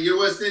saying? Like, you're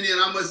West Indian,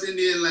 I'm West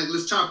Indian, like,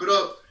 let's chop it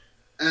up.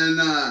 And,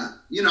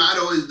 you know, I'd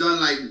always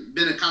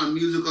been a kind of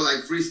musical,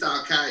 like,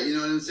 freestyle cat, you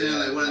know what I'm saying?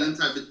 Like, one of them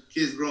type of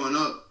kids growing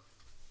up.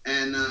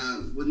 And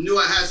knew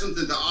I had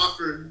something to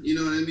offer, you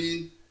know what I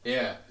mean?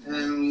 Yeah.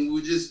 And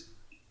we just...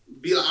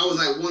 I was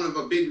like one of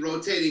a big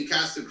rotating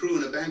cast of crew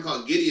in a band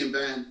called Gideon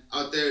Band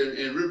out there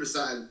in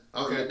Riverside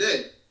out in the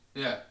day.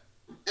 Yeah.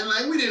 And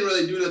like we didn't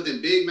really do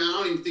nothing big, man. I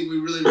don't even think we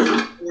really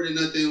recorded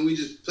nothing. We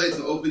just played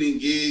some opening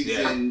gigs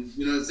and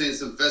you know what I'm saying,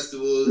 some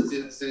festivals, you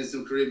know what I'm saying,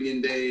 some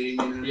Caribbean Day, you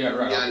know,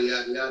 yada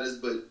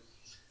yadas. But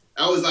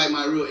that was like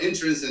my real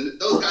interest, and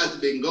those guys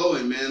have been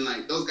going, man.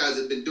 Like those guys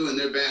have been doing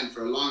their band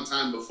for a long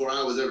time before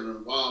I was ever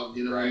involved.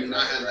 You know what I mean?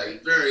 I had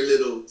like very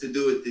little to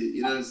do with it.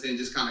 You know what I'm saying?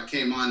 Just kind of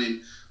came on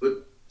and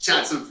would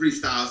chat some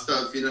freestyle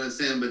stuff, you know what I'm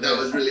saying? But that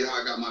was really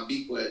how I got my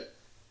beak wet.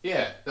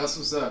 Yeah, that's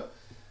what's up.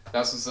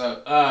 That's what's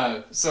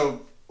up.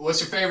 So what's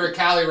your favorite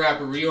Cali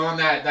rapper? Were you on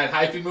that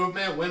hyphy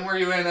movement? When were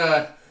you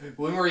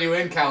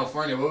in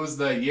California? What was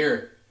the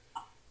year?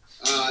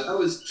 That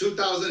was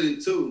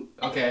 2002.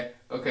 Okay.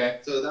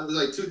 So that was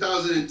like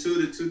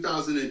 2002 to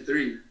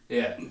 2003.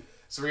 Yeah.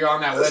 So were you on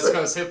that West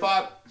Coast hip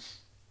hop?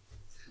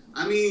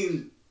 I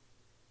mean,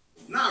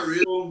 not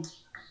really.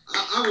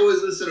 I've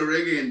always listened to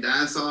reggae and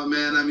dancehall,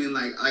 man. I mean,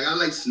 like I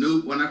like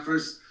Snoop. When I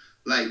first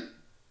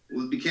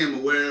became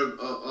aware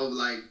of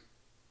like,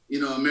 you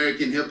know,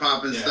 American hip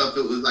hop and stuff,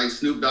 it was like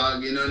Snoop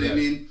Dogg. You know what I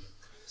mean?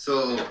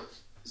 So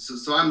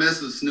I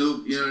messed with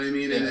Snoop. You know what I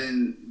mean? And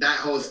then that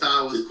whole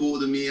style was cool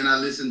to me, and I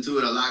listened to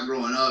it a lot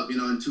growing up. You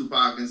know, and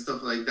Tupac and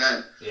stuff like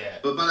that. Yeah.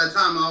 But by the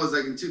time I was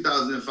like in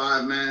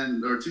 2005,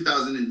 man, or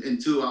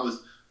 2002, I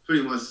was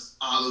pretty much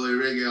all the way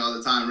reggae all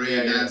the time,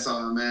 reggae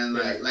dancehall, man.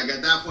 Like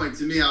at that point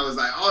to me, I was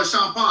like, oh,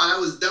 Sean Paul,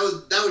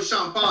 that was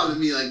Sean Paul to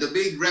me. Like the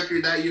big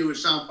record that year was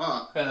Sean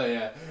Paul. Hell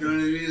yeah. You know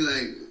what I mean?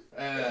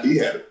 Like he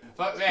had it.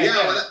 But man,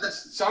 well,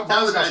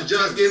 that was like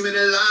just give me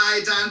the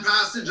light and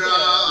pass the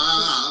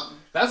drop.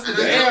 That's the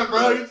jam,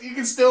 bro. You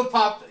can still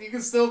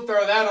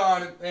throw that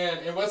on,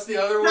 and what's the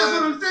other one? That's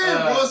what I'm saying,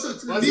 bro. So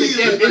to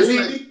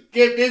me,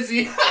 Get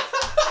busy.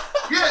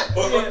 Yeah.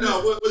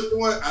 No, what's the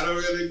one? I don't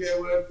really care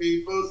what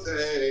people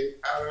say.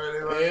 I don't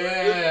really want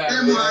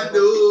to I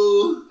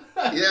do.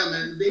 Yeah,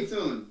 man, big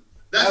tune.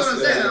 That's what I'm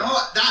saying.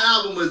 That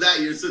album was that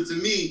year, so to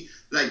me,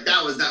 like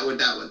that was what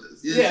that was.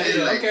 You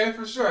know like, okay,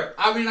 for sure.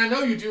 I mean, I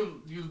know you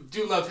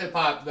do love hip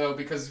hop though,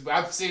 because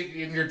I've seen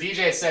in your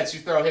DJ sets you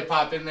throw hip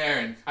hop in there,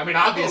 and I mean,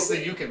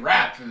 obviously you can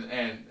rap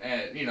and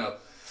you know,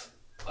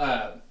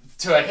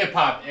 to a hip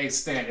hop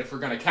extent if we're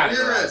gonna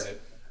categorize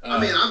it. I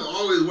mean, I've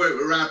always worked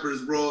with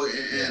rappers, bro,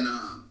 and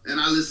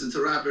I listen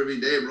to rap every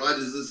day, bro. I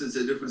just listen to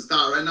a different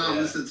style. Right now, I'm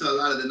listening to a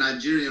lot of the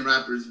Nigerian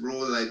rappers, bro.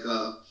 Like,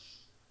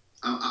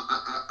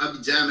 I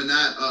be jamming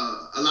that.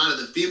 A lot of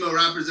the female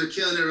rappers are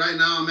killing it right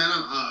now, man.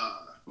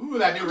 Ooh,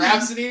 that new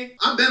Rhapsody.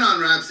 I've been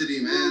on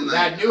Rhapsody, man. Like,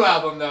 that new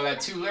album though,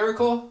 that Too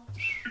Lyrical.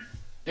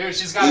 Dude,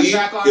 she's got a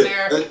track on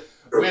there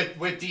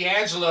with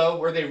D'Angelo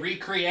where they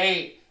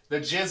recreate the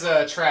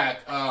Jizza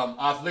track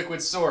off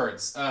Liquid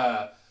Swords.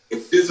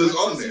 If this is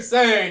What's on there.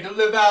 insane to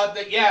live out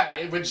the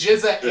with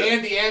Jizza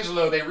and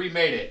D'Angelo, they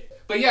remade it.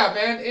 But yeah,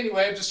 man,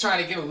 anyway, I'm just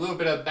trying to get a little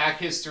bit of back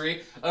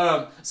history.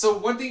 So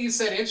one thing you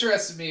said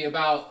interested me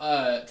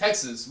about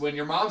Texas, when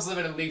your mom's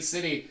living in League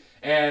City,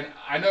 and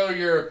I know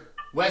you're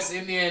West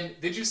Indian.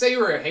 Did you say you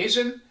were a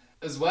Haitian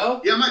as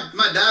well? Yeah,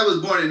 my dad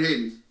was born in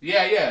Haiti.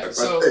 Yeah.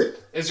 So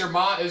is your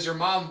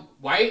mom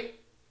white?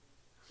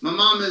 My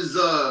mom is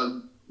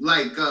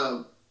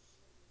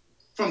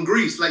from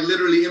Greece, like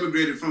literally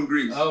immigrated from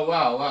Greece. Oh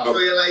wow. So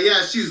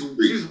yeah, she's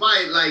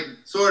white, like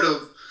sort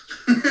of.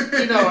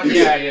 You know,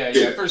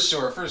 yeah, for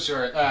sure.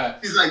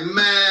 He's like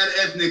mad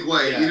ethnic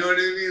white, you know what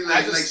I mean?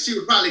 Like she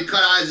would probably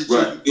cut eyes at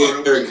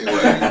you.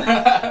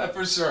 Right.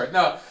 For sure.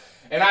 No,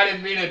 and I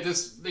didn't mean it.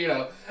 Just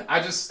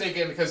I just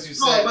thinking because you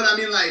said. No, but I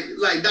mean,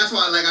 like that's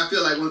why, I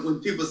feel like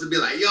when people be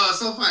like, "Yo,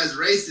 SoFi is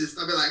racist,"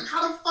 I'll be like,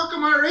 "How the fuck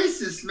am I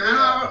racist, man?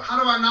 Yeah. How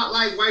do I not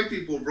like white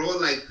people, bro?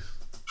 Like,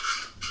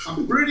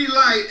 I'm pretty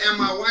light, and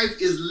my wife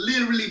is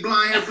literally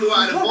blonde hair, blue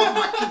eyed, and both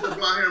my kids are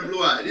blonde hair and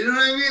blue eyed. You know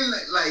what I mean?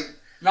 Like.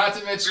 Not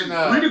to mention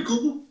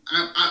critical.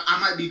 I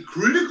might be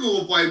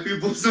critical of white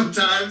people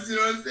sometimes. You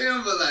know what I'm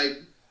saying?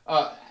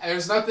 But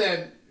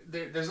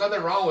there's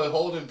nothing wrong with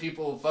holding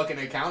people fucking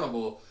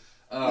accountable.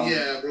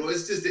 Yeah, bro.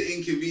 It's just an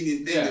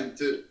inconvenient thing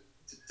to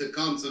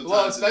come sometimes.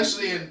 Well,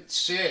 especially in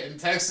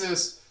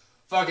Texas.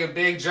 Fucking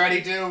big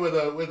dready dude with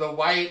a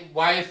white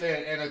wife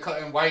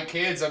and white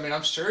kids. I mean,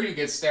 I'm sure you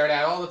get stared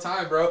at all the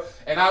time, bro.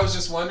 And I was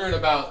just wondering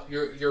about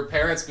your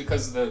parents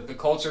because of the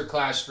culture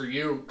clash for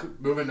you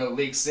moving to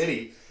League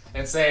City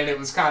and saying it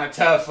was kind of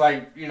tough,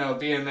 like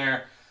being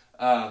there.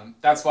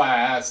 That's why I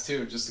asked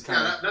too, just to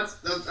kind of.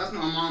 That's my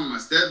mom and my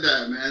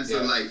stepdad, man.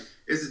 So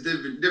it's a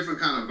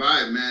different kind of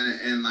vibe, man.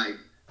 And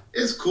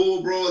it's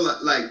cool, bro.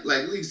 Like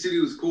League City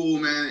was cool,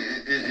 man,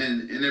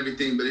 and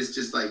everything. But it's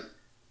just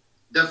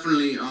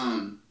definitely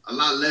a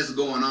lot less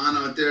going on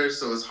out there,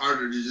 so it's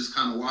harder to just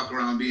kind of walk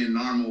around being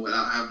normal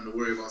without having to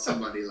worry about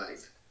somebody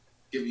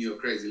giving you a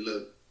crazy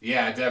look.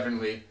 Yeah,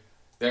 definitely.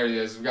 There he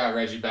is. We got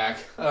Reggie back.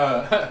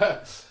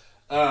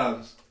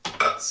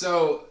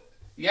 So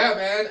yeah,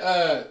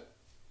 man.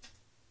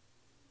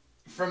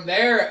 From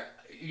there,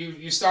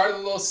 you started a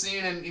little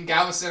scene in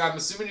Galveston. I'm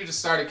assuming you just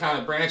started kind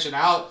of branching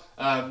out.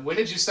 When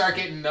did you start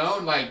getting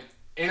known,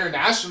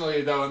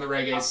 internationally though, in the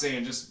reggae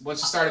scene? Just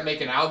once you started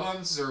making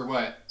albums, or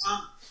what?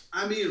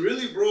 I mean,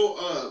 really, bro.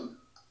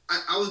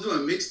 I was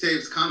doing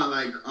mixtapes, kind of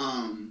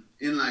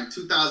in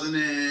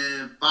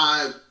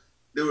 2005.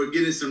 They were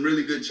getting some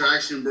really good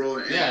traction,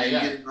 bro.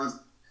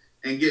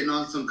 And getting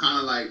on some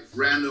kind of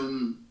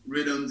random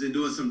rhythms and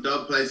doing some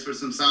dub plays for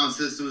some sound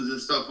systems and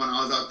stuff when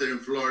I was out there in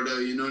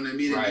Florida. You know what I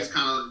mean? Right. And just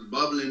kind of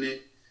bubbling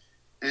it.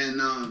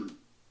 And I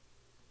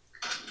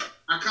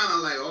kind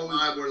of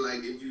were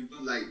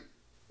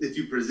if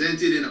you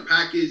present it in a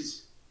package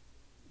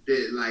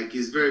that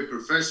is very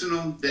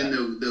professional,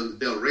 then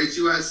they'll rate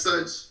you as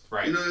such.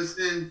 Right. You know what I'm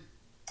saying?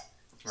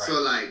 Right.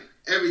 So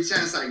every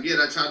chance I get,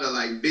 I try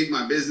to big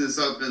my business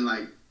up and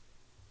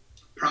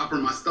proper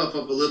my stuff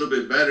up a little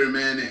bit better,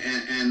 man.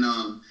 And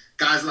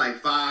guys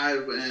like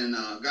Five and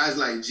guys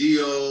like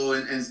Geo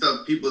and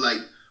stuff, people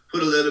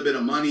put a little bit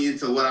of money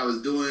into what I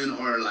was doing,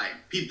 or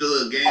peep the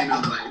little game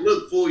and was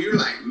look, fool, you're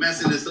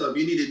messing this up.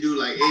 You need to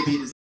do A, B,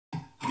 and C,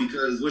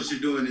 because what you're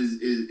doing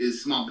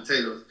is small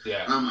potatoes.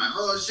 Yeah. And I'm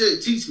oh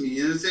shit, teach me.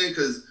 You know what I'm saying?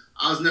 Because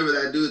I was never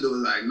that dude that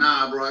was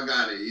nah, bro, I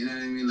got it. You know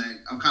what I mean?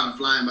 I'm kind of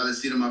flying by the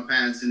seat of my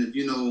pants, and if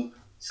you know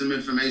some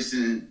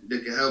information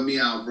that can help me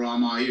out, bro,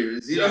 I'm all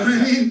ears. You know what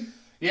I mean?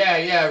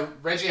 Yeah.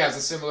 Reggie has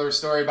a similar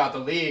story about the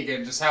league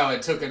and just how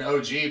it took an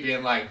OG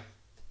being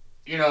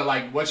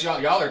what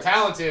y'all are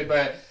talented,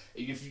 but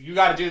if you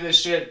got to do this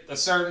shit a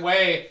certain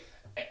way,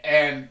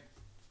 and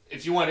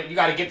if you want it, you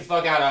got to get the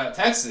fuck out of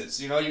Texas.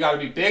 You got to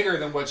be bigger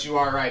than what you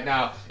are right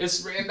now.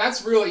 And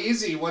that's really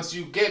easy once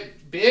you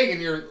get big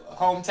in your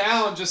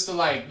hometown, just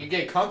to you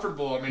get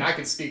comfortable. I mean, I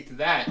can speak to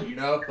that.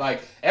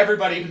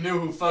 Everybody knew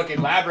who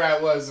fucking Lab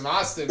Rat was in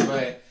Austin,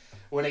 but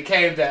when it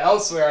came to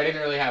elsewhere, I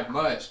didn't really have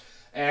much.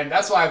 And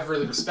that's why I've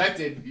really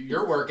respected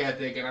your work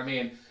ethic. And I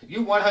mean,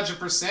 you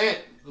 100%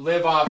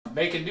 live off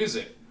making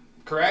music,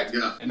 correct?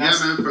 Yeah, and that's,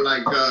 man, for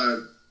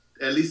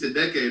at least a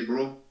decade,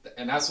 bro.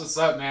 And that's what's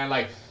up, man.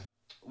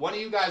 One of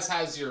you guys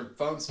has your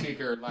phone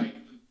speaker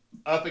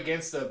up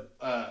against a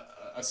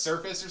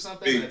surface or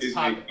something. And it's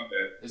popping.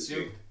 It's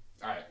you?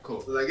 All right,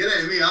 cool. It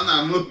ain't me. I'm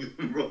not moving,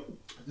 bro.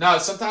 No,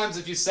 sometimes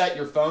if you set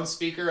your phone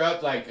speaker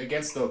up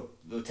against the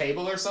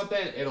table or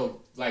something,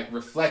 it'll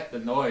reflect the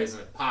noise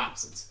and it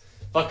pops. It's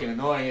fucking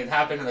annoying. It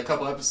happened in a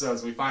couple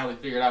episodes. We finally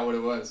figured out what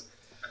it was.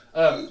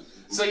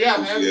 So yeah,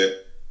 man. Yeah.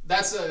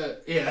 That's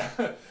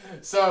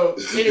So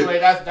anyway,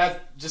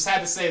 that just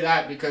had to say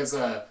that because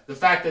the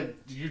fact that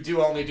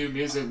you only do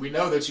music, we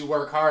know that you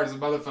work hard as a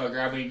motherfucker.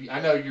 I mean, I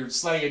know you're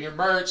slanging your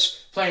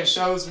merch, playing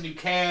shows when you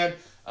can.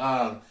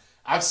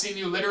 I've seen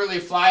you literally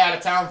fly out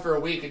of town for a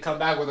week and come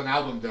back with an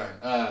album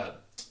done.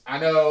 I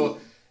know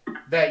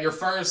that your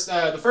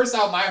the first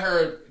album I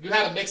heard, you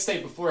had a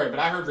mixtape before it, but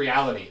I heard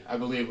Reality, I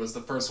believe, was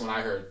the first one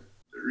I heard.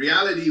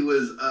 Reality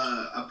was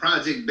a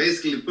project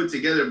basically put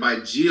together by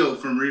Gio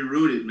from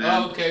Rerooted,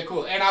 man. Oh, okay,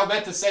 cool. And I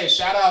meant to say,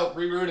 shout out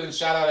Rerooted and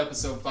shout out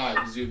episode 5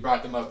 because you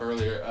brought them up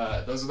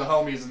earlier. Those are the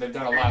homies and they've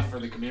done a lot for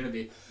the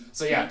community.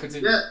 So yeah,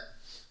 continue. Yeah.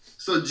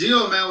 So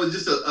Gio, man, was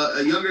just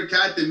a younger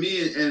cat than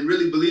me and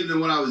really believed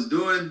in what I was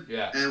doing.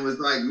 Yeah. And was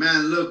like,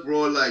 man, look,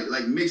 bro, like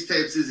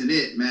mixtapes isn't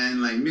it,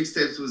 man. Like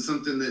mixtapes was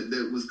something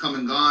that was come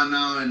and gone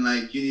now, and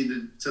like you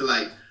needed to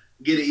like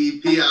get an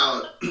EP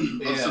out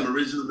of some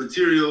original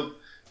material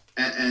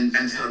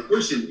and start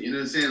pushing. You know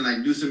what I'm saying?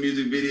 Like do some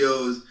music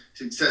videos,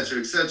 etc.,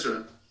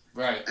 etc.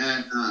 Right.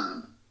 And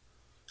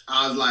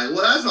I was like,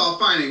 well, that's all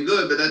fine and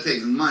good, but that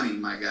takes money,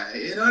 my guy.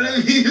 You know what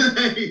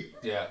I mean?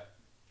 Yeah.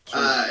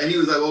 And he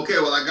was like, okay,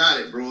 well, I got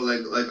it, bro.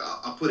 Like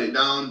I'll put it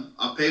down.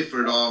 I'll pay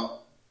for it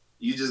all.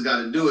 You just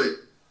got to do it.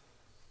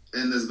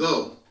 And let's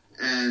go.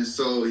 And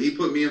so he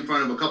put me in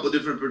front of a couple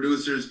different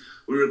producers.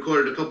 We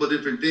recorded a couple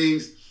different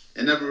things.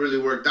 It never really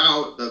worked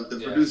out. The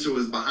producer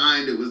was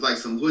behind. It was like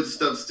some hood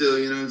stuff still,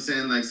 you know what I'm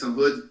saying? Like some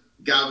hood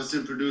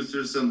Galveston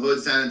producers, some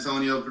hood San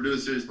Antonio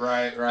producers.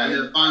 Right. And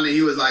then finally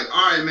he was like,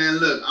 all right, man,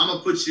 look, I'm going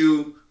to put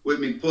you with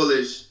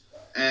McPullish,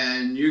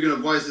 and you're going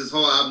to voice this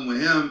whole album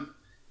with him.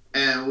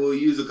 And we'll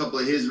use a couple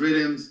of his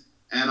rhythms,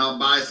 and I'll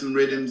buy some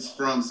rhythms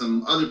from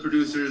some other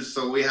producers.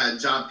 So we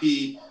had Ja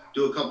P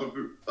do a couple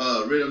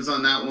rhythms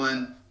on that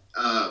one,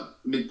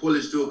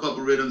 McPullish do a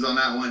couple rhythms on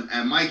that one,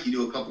 and Mikey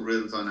do a couple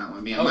rhythms on that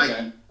one. Me and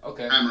Mikey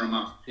hammer them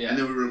out. Yeah. And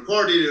then we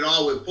recorded it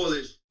all with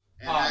Pullish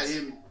and had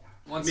him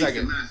One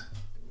second.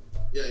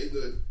 Yeah, you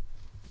good.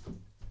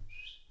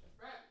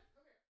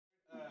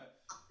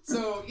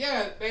 So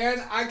yeah,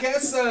 man, I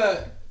guess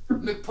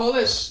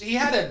McPullish, he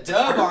had a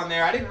dub on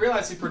there. I didn't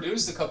realize he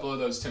produced a couple of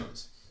those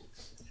tunes.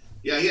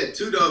 Yeah, he had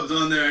 2 dubs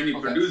on there, and he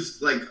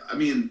produced, like, I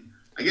mean,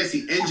 I guess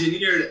he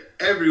engineered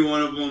every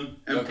one of them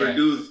and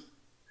produced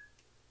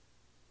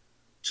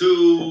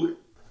 2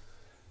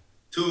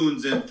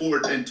 tunes and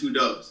 2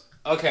 dubs.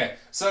 Okay,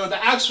 so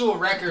the actual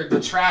record,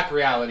 the track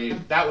Reality,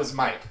 that was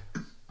Mike.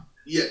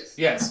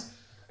 Yes.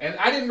 And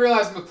I didn't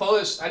realize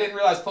Pullish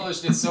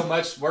did so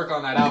much work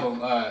on that album.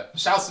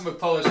 Shouts to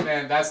McPullish,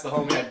 man. That's the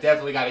homie. I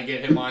definitely got to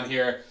get him on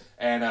here.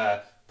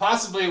 And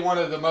possibly one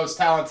of the most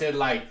talented,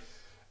 like,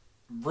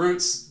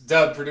 roots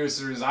dub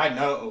producers I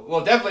know.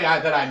 Well, definitely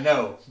that I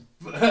know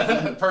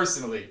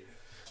personally.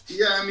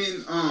 Yeah, I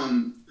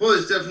mean,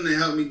 Pullish definitely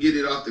helped me get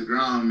it off the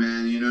ground,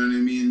 man. You know what I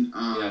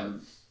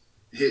mean?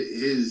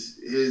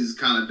 His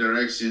kind of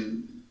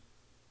direction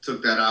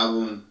took that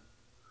album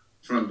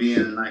from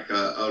being like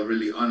a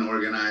really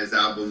unorganized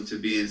album to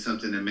being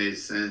something that made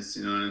sense,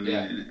 you know what I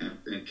mean?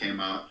 Yeah. And came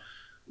out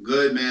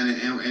good, man,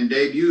 and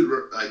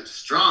debuted like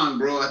strong,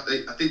 bro. I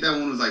think that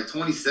one was like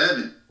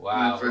 27. Wow,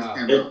 when it first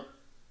came out.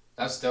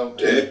 That's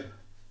dope, man. Yeah.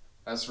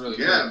 That's really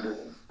cool. Yeah, bro.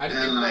 I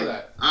didn't even know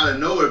that. Out of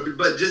nowhere,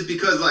 but just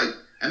because like,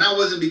 and that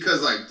wasn't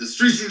because like the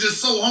streets were just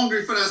so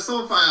hungry for that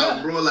Soulfire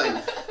album, bro.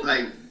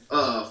 like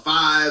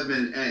Five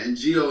and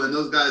Gio and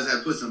those guys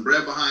had put some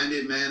bread behind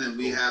it, man, and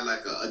we had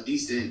like a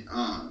decent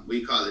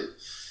we call it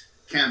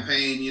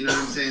campaign, you know what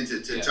I'm saying,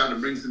 to try to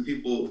bring some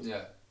people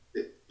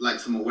like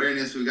some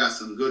awareness. We got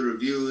some good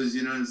reviews,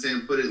 you know what I'm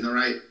saying, put it in the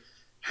right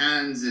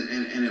hands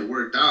and it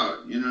worked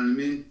out, you know what I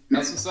mean?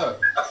 That's what's up.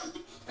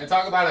 And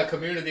talk about a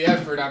community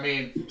effort. I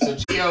mean, so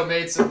Gio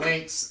made some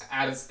links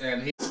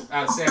and he's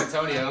out of San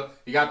Antonio.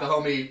 You got the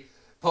homie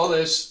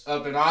Pullish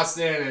up in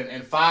Austin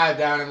and Five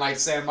down in like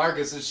San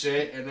Marcos and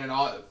shit, and then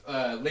all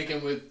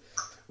linking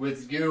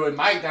with you and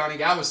Mike down in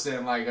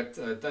Galveston. Like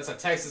that's a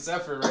Texas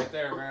effort right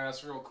there, man.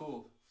 That's real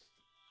cool.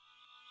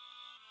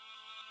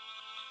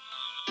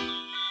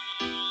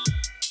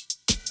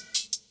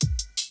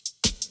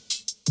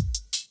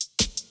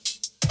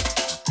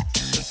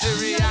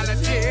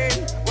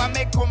 Reality, what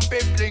make come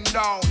fling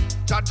down?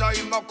 Jaja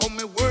him a come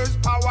with words,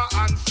 power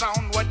and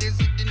sound. What is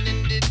hidden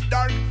in the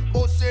dark,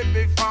 must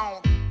be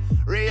found.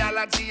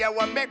 Reality, I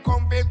want me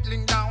come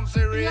fling down.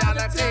 Say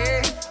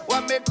reality,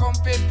 what me come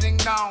fling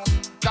down?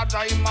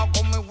 Jaja him a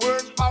come with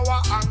words,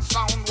 power and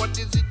sound. What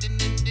is hidden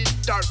in the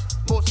dark,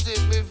 must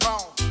be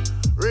found.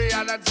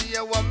 Reality,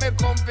 I want me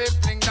come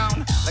fling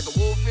down. Like a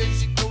wolf in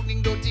sheep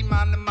clothing, dirty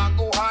man, the man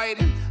go hide.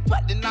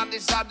 Dwelling on the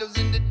shadows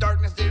in the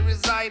darkness they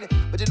reside.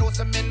 But you know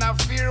some men have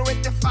fear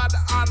with the Father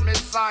on my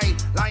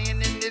side.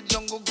 Lying in the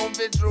jungle, come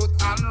for truth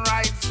and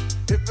rights.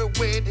 If you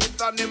wait,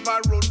 hit I never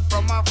run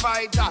from a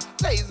fighter.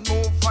 Blaze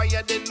more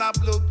fire than a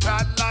blood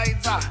clot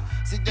lighter.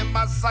 See them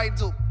a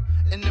sight up,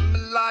 and them a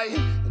lie.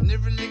 And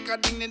every liquor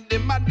thing that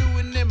them a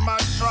doing, them a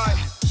try.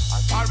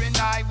 As far as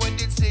I what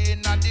they say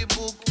in the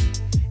book.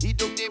 He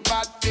took the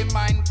bad be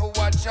mindful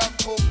what you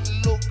cook.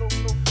 Look,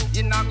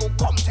 you not go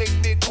come take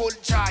me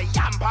culture.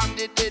 Yamp on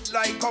the dead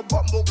like a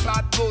bumble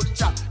clad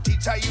vulture.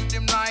 Teacher you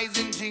them lies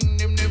and thing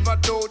them never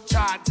do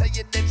chat. Tell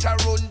you that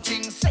you run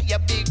things, say a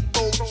big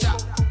vulture.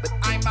 But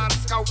I'm a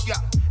scout ya,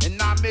 and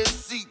I'm a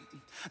seat.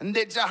 And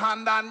that your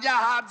hand and your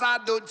heart are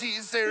dirty.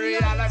 Say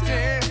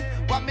reality,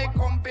 what me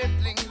come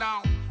fling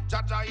down.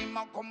 Jaja him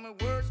a come with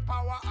words,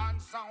 power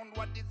and sound.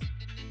 What is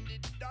it in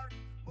the dark?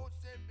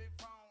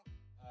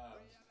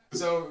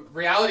 So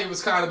Reality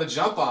was kind of the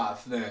jump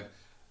off then.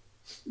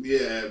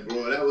 Yeah,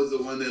 bro, that was the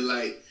one that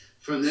like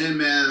from then,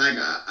 man, like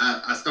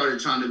I started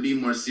trying to be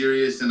more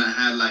serious, and I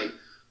had like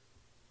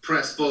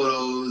press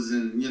photos,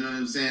 and you know what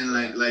I'm saying,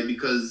 like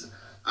because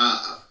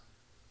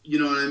you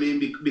know what I mean,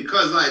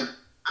 because like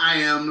I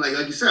am like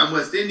you said, I'm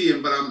West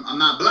Indian, but I'm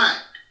not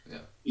black. Yeah.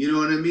 You know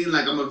what I mean?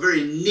 Like I'm a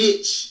very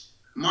niche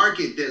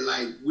market that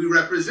like we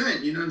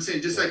represent. You know what I'm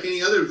saying? Just like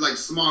any other like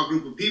small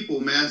group of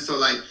people, man. So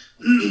like.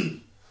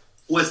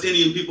 West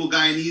Indian people,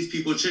 Guyanese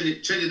people,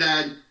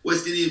 Trinidad,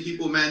 West Indian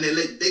people, man,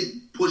 they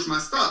push my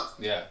stuff.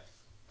 Yeah.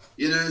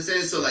 You know what I'm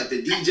saying? So like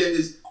the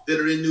DJs that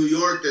are in New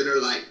York that are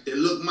like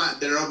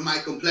they're of my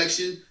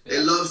complexion, they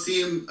love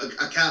seeing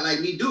a cat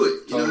like me do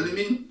it. You know what I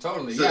mean?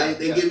 Totally. So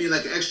they give me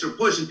like an extra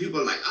push, and people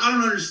are like, I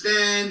don't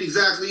understand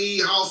exactly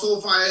how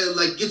Soulfly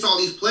like gets all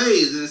these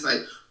plays, and it's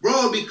like,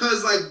 bro,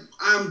 because like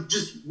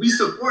we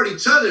support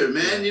each other,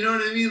 man. You know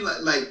what I mean?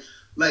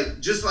 Like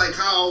just like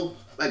how.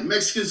 Like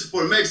Mexicans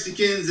support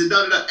Mexicans and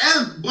and a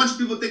bunch of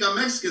people think I'm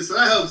Mexican, so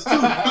that helps too.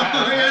 You know what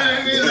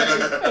I mean?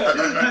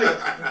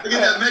 I get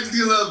that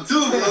Mexican love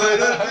too,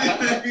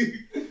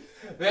 bro.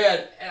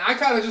 Man, and I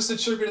kind of just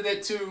attributed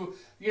it to,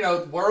 you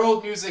know,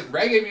 world music,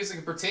 reggae music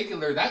in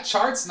particular. That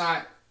chart's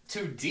not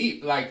too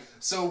deep. Like,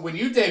 so when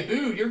you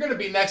debut, you're going to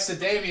be next to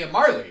Damian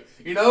Marley.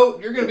 You know,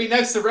 you're going to be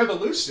next to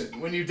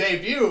Revolution when you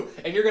debut,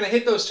 and you're going to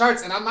hit those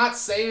charts. And I'm not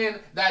saying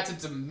that to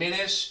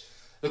diminish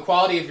the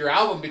quality of your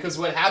album, because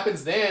what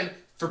happens then,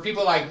 for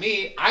people like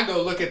me, I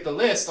go look at the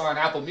list on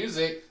Apple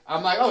Music.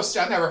 I'm like, oh,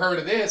 shit, I've never heard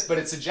of this, but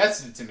it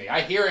suggested it to me.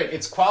 I hear it,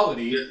 it's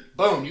quality. Yeah.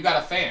 Boom, you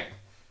got a fan.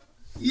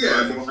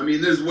 Yeah, bro. I mean,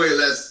 there's way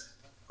less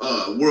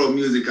world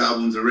music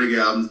albums or reggae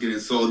albums getting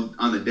sold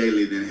on the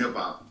daily than hip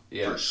hop.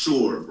 Yeah. For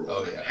sure, bro.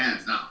 Oh, yeah.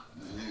 Hands down.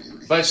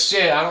 But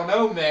shit, I don't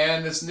know,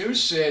 man. This new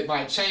shit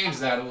might change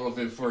that a little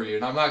bit for you.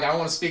 And I don't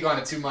want to speak on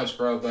it too much,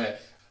 bro,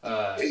 but...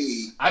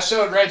 I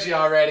showed Reggie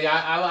already.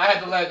 I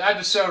had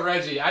to show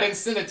Reggie. I didn't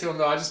send it to him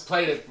though. I just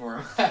played it for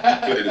him.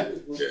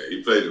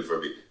 He played it for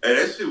me. And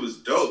that shit was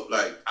dope.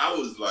 Like I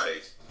was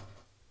like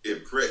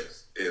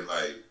impressed, and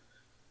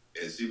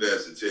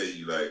Seabass to tell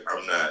you like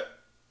I'm not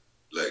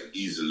like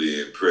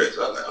easily impressed.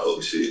 I was like, oh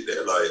shit,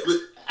 that like.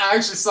 I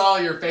actually saw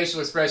your facial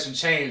expression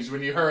change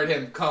when you heard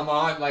him come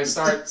on, like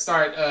start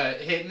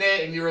hitting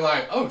it, and you were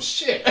like, oh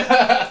shit. You know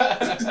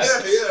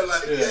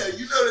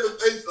that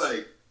face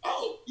like.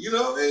 Oh, you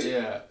know what I mean?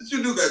 Yeah. But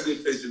you do got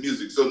good taste in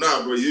music. So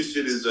nah, bro, your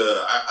shit is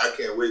I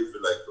can't wait for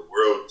like the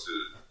world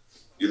to,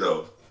 you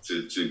know,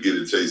 to get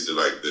a taste of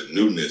like the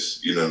newness,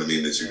 you know what I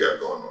mean, that you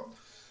got going on.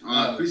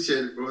 I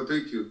appreciate it, bro.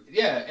 Thank you.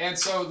 Yeah, and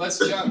so let's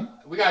jump.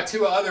 We got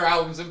 2 other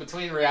albums in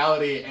between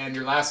Reality and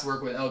your last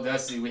work with El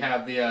Desi. We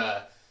have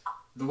the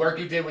work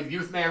you did with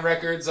Youthman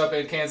Records up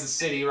in Kansas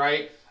City,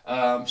 right?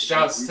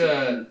 Shouts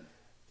to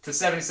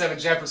 77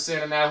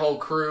 Jefferson and that whole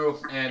crew,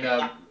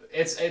 and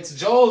It's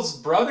Joel's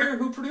brother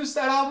who produced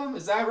that album,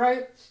 is that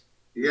right?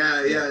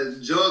 Yeah.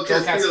 Joel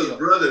Castillo's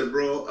brother,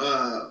 bro.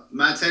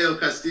 Mateo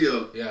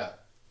Castillo. Yeah.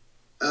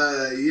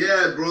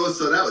 Yeah, bro.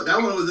 So that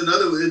one was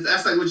another.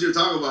 That's like what you're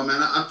talking about,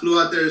 man. I flew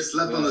out there,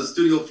 slept on the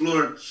studio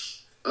floor.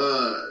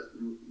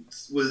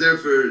 Was there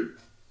for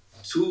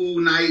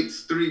 2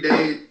 nights, 3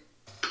 days.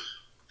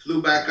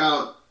 Flew back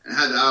out. And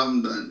had the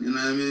album done, you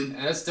know what I mean?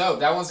 And it's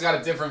dope. That one's got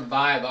a different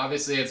vibe.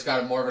 Obviously, it's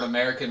got more of an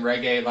American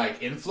reggae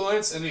like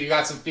influence. And you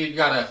got you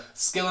got a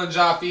Skill and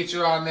Jaw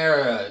feature on there,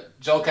 a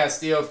Joel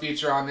Castillo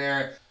feature on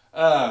there,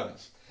 and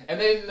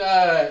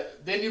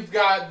then you've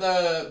got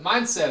the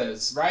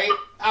Mindsetters, right?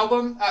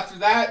 Album after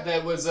that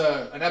was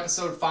an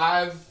episode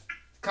 5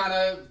 kind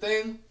of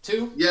thing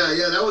too. Yeah,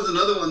 that was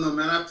another one though,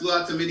 man. I flew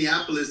out to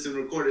Minneapolis and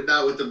recorded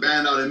that with the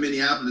band out in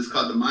Minneapolis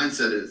called the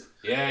Mindsetters.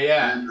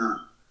 Yeah.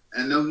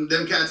 And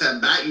them cats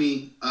have backed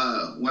me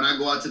when I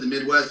go out to the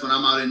Midwest when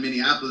I'm out in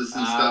Minneapolis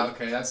and stuff.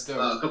 Okay, that's dope.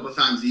 A couple of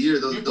times a year.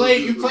 You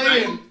play in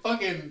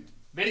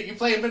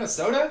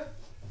Minnesota?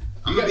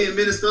 I'm gonna be in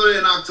Minnesota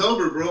in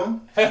October, bro.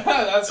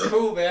 That's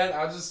cool, man.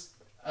 I just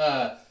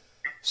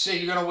shit.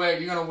 You gonna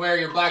wear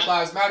your Black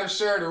Lives Matter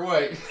shirt or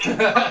what?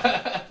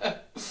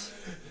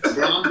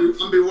 Bro,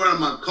 I'm be wearing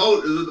my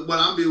coat. What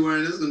I'm be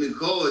wearing is gonna be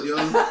cold, yo.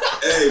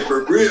 Hey,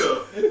 for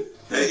real.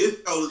 Hey,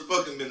 it's cold as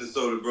fucking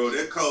Minnesota, bro.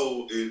 That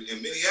cold in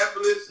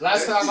Minneapolis.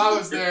 Last time I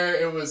was there,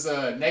 it was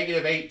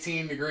negative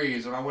 18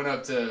 degrees when I went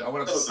up to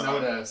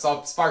Sonota,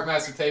 saw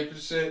Sparkmaster Tape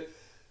and shit.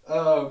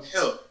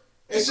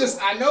 It's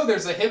just I know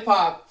there's a hip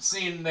hop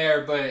scene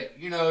there, but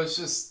you know it's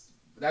just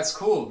that's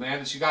cool, man.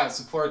 That you got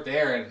support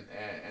there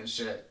and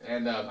shit.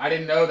 And I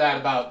didn't know that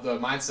about the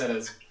Mindset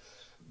as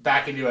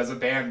backing you as a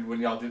band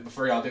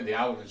before y'all did the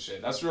album and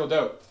shit. That's real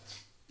dope.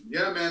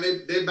 Yeah, man.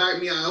 They backed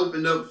me. I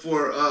opened up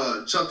for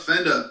Chuck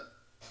Fenda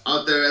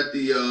out there at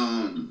the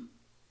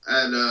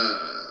at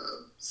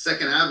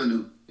 2nd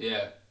Avenue.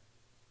 Yeah.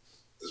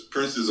 It's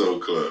Prince's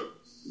old club.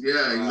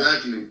 Yeah,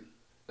 exactly.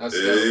 That's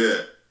dope.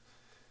 Yeah.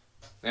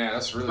 Man,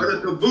 that's really cool.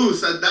 The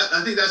Caboose.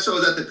 I think that show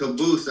was at the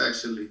Caboose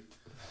actually.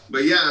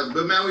 But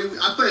man,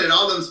 I played at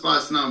all them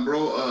spots now,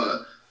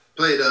 bro.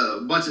 Played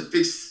a bunch of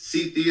fixed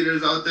seat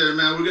theaters out there,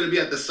 man. We're gonna be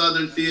at the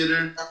Southern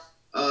Theater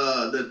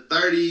the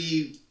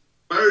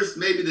 31st,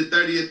 maybe the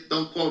 30th.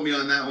 Don't quote me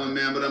on that one,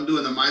 man. But I'm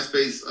doing the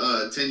MySpace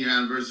 10-year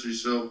anniversary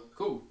show.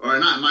 Cool. Or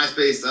not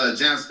MySpace,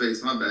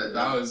 Jamspace. My bad.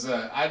 That was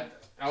I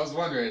was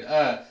wondering.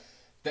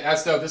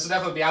 That's dope. This will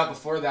definitely be out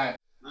before that.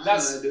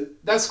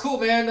 That's cool,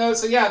 man.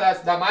 So yeah,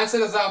 that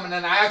Mindset is album, and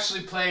then I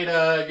actually played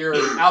your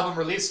album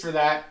release for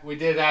that. We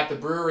did it at the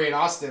brewery in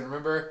Austin.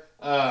 Remember?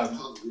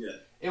 Yeah.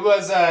 It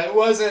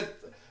wasn't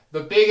the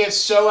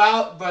biggest show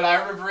out, but I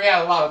remember we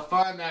had a lot of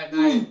fun that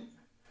night.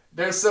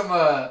 There's some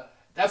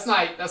that's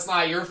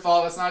not your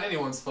fault. That's not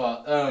anyone's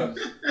fault.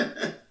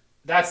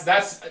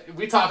 That's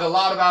we talk a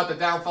lot about the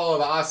downfall of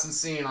the Austin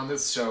scene on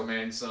this show,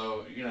 man.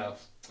 So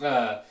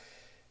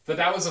but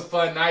that was a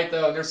fun night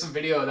though, and there's some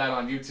video of that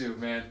on YouTube,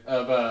 man.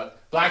 Of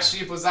Black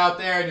Sheep was out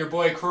there, and your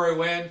boy Croy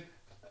Wren.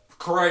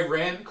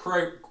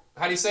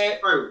 How do you say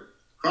it?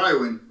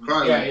 Crywin.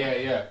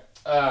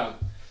 Yeah.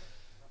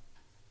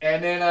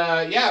 And then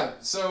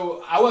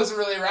so I wasn't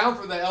really around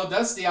for the El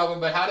Dusty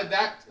album, but how did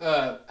that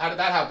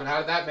happen? How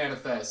did that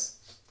manifest?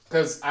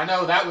 Because I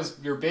know that was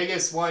your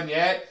biggest one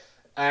yet,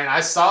 and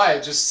I saw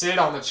it just sit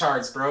on the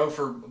charts, bro,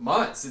 for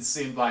months. It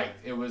seemed like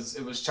it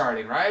was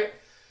charting, right?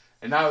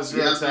 And that was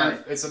really tough.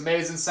 Man. It's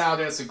amazing sound,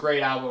 and it's a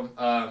great album.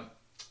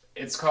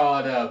 It's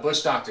called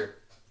Bush Doctor.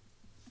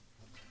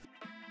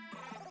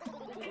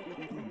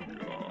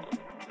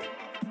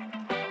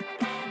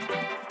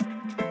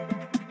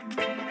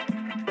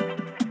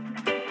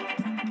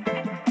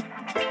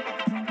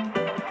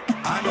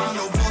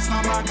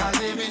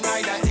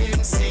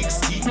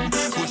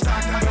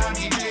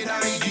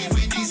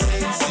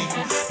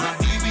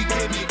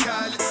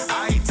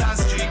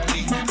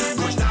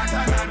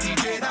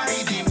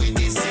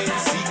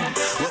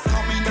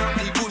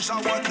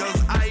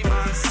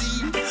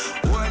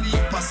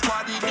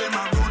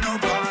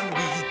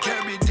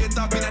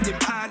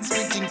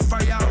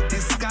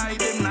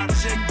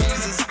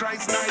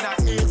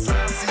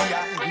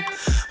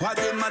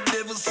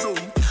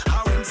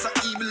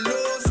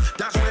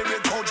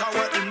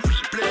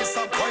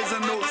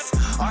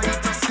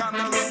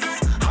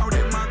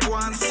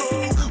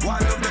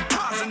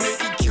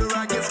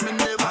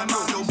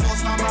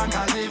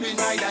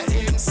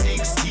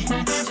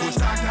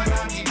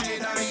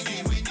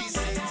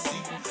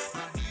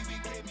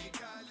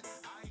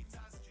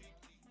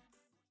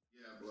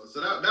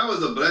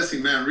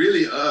 Man,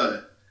 really,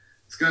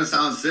 it's gonna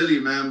sound silly,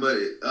 man, but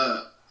it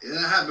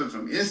happened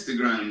from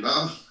Instagram,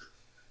 dog.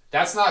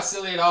 That's not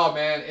silly at all,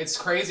 man. It's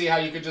crazy how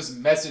you could just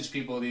message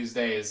people these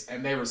days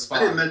and they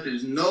respond. I didn't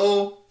message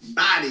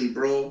nobody,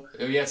 bro.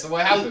 Yeah, so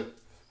what happened?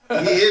 He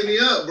hit me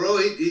up, bro.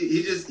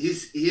 He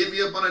hit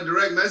me up on a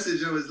direct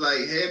message and was like,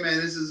 "Hey, man,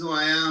 this is who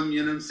I am.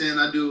 You know what I'm saying?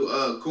 I do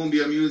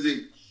cumbia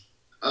music."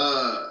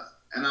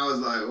 And I was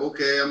like,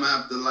 "Okay, I'm gonna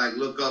have to like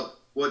look up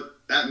what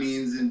that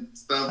means and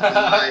stuff." And,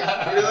 like,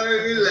 you know what I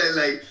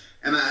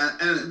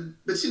mean?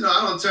 But you know,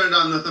 I don't turn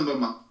down nothing but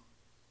my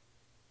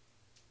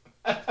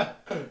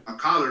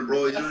collar,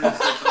 bro. You know what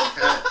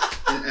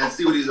I mean? And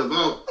see what he's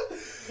about.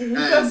 And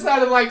that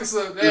sounded like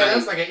some, man,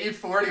 that's like an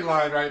E40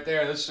 line right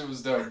there. This shit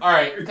was dope. All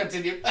right,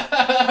 continue. But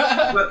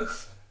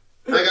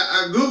like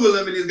I Google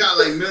him and he's got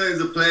like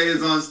millions of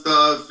plays on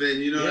stuff,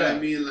 and you know what I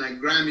mean, like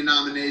Grammy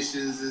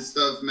nominations and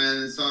stuff, man.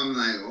 And so I'm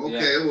like,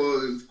 okay,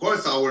 well, of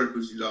course I'll work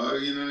with you,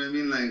 dog. You know what I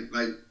mean?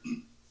 Like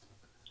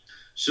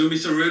show me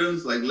some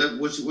rhythms, like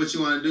what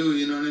you want to do.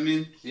 You know what I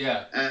mean?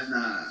 Yeah. And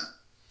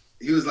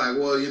he was like,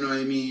 well, you know what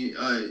I mean.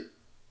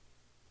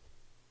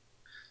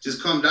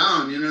 Just come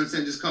down, you know what I'm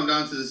saying? Just come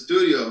down to the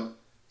studio.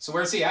 So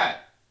where's he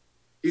at?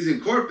 He's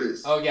in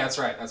Corpus. Oh, yeah, that's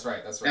right.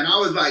 And I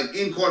was like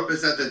in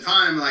Corpus at the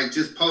time, like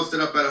just posted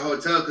up at a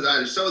hotel because I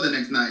had a show the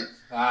next night.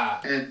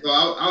 And so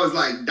I was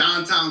like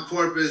downtown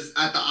Corpus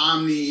at the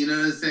Omni, you know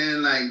what I'm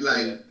saying? Like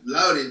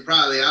loaded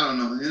probably, I don't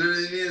know. You know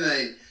what I mean?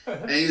 Like,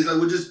 and he's like,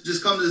 well,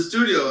 just come to the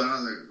studio. And I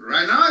was like,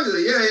 right now? He's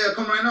like, yeah,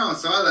 come right now.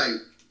 So I like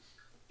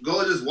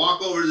go just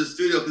walk over to the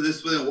studio because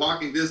this was within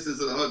walking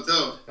distance of the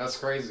hotel. That's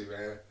crazy,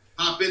 man.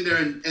 Hop in there,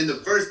 and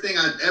the first thing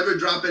I'd ever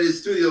drop at his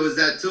studio was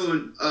that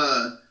tune,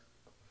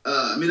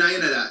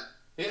 Minayina that.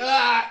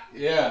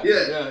 Yeah,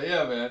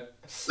 man.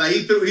 Like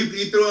he threw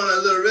on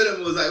a little rhythm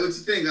and was like, what you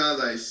think? I was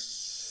like,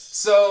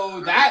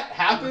 So that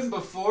happened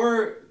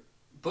before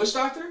Bush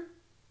Doctor?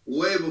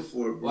 Way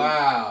before, bro.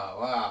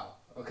 Wow.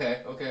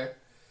 Okay.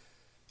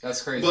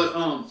 That's crazy. But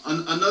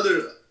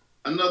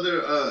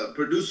another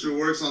producer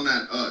works on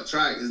that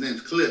track. His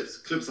name's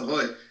Clips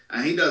Ahoy.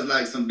 And he does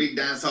like some big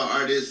dancehall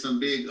artists, some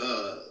big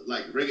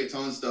like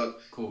reggaeton stuff.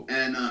 Cool.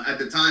 And at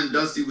the time,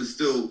 Dusty was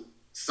still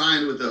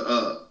signed with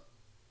a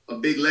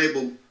big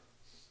label,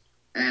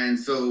 and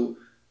so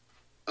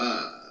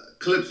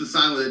Clips was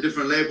signed with a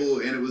different label,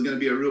 and it was going to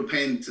be a real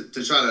pain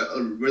to try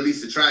to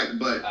release the track.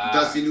 But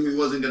Dusty knew he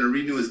wasn't going to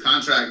renew his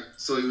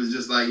contract, so he was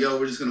just like, "Yo,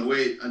 we're just going to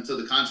wait until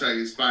the contract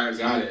expires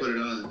and we'll put it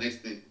on the next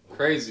thing."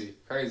 Crazy.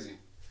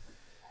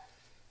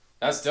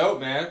 That's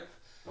dope, man.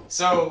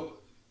 So.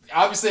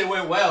 Obviously, it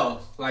went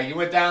well. Like, you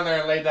went down there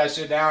and laid that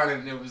shit down,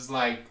 and it was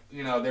like,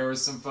 you know, there was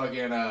some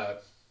fucking, damn,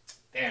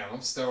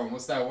 I'm stoned.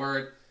 What's that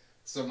word?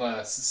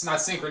 it's not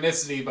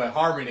synchronicity, but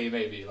harmony,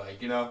 maybe,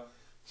 like, you know.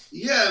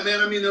 Yeah, man.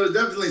 I mean, there was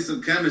definitely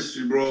some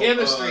chemistry, bro.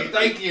 Chemistry,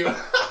 thank you.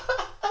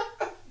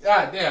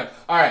 God damn.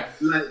 All right.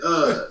 Like,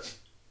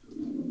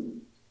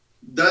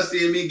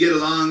 Dusty and me get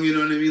along, you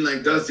know what I mean?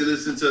 Like, Dusty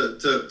listened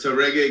to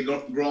reggae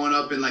growing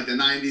up in, like, the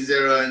 90s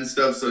era and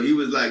stuff, so he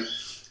was, like,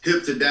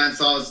 hip to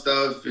dancehall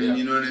stuff, and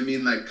you know what I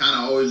mean? Like, kind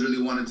of always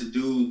really wanted to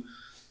do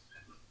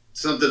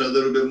something a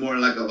little bit more,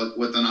 like,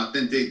 with an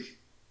authentic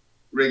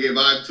reggae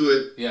vibe to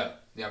it. Yeah,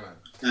 man.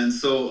 And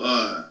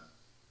so,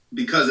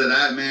 because of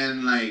that,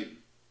 man, like,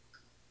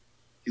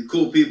 he's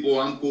cool people,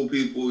 I'm cool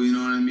people, you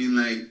know what I mean?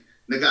 Like,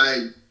 the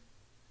guy,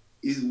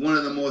 he's one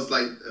of the most,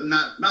 like,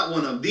 not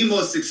one of, the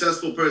most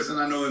successful person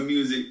I know in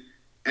music,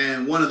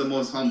 and one of the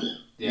most humble.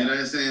 You know what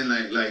I'm saying?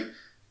 Like,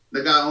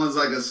 the guy owns,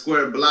 like, a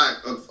square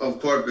block of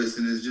Corpus,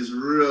 and is just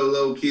real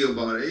low-key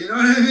about it. You know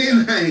what I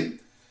mean? Like,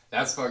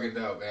 that's fucking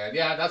dope, man.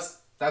 Yeah, that's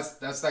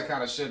that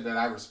kind of shit that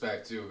I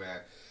respect, too, man.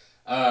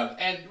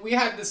 And we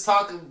had this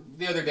talk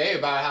the other day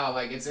about how,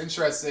 like, it's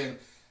interesting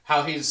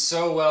how he's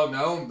so well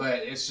known, but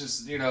it's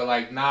just, you know,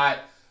 like, not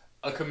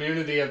a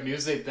community of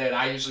music that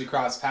I usually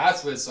cross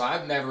paths with, so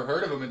I've never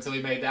heard of him until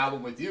he made the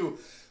album with you.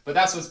 But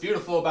that's what's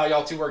beautiful about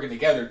y'all two working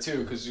together,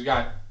 too, because you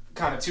got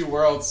kind of two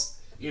worlds,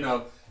 you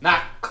know,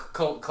 not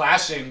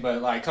clashing,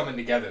 but, like, coming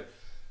together.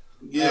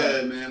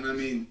 Yeah, man. I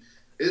mean,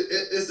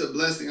 it's a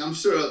blessing. I'm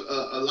sure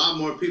a lot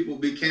more people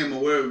became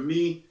aware of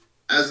me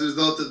as a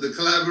result of the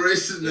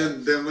collaboration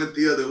than went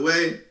the other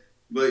way.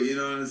 But, you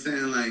know what I'm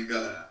saying? Like,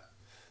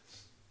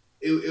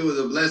 it was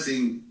a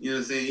blessing, you know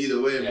what I'm saying?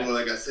 Either way, bro,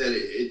 like I said,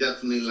 it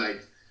definitely,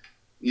 like,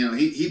 you know,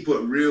 he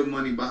put real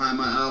money behind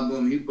my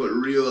album. He put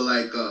real,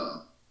 like,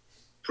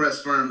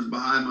 press firms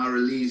behind my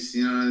release,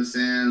 you know what I'm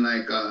saying?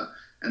 Like,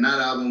 and that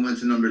album went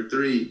to number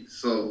 3.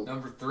 So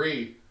number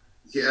 3.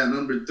 Yeah,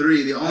 number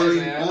 3. The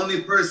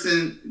only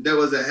person that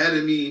was ahead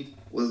of me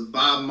was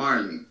Bob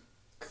Marley.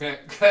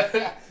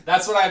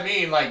 That's what I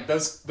mean. Like,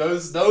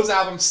 those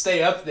albums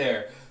stay up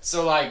there.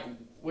 So, like,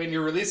 when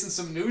you're releasing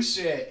some new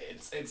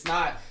shit, it's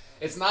not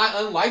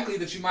unlikely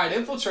that you might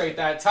infiltrate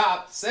that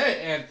top set,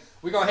 and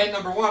we're gonna hit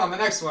number 1 on the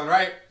next one,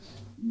 right?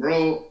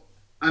 Bro,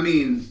 I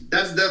mean,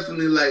 that's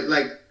definitely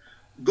like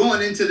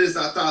going into this,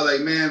 I thought,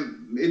 like, man,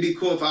 it'd be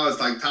cool if I was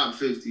like top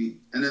 50.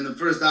 And then the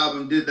first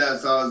album did that,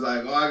 so I was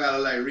like, oh, I gotta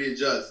like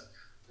readjust.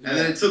 And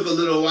then it took a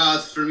little while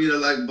for me to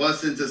like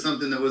bust into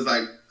something that was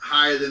like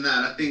higher than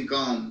that. I think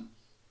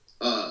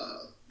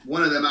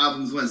one of them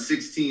albums went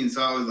 16,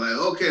 so I was like,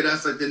 okay,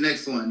 that's like the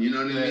next one. You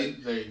know what I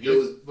mean?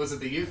 Was it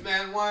the Youth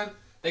Man one?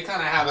 They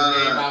kind of have a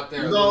name out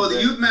there. No,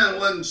 the Youth Man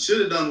one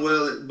should have done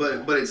well,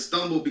 but it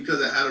stumbled because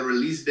it had a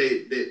release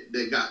date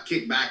that got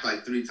kicked back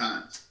like 3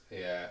 times.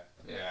 Yeah.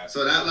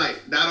 So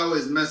that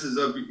always messes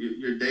up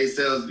your day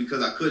sales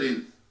because I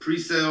couldn't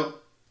pre-sale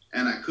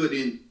and I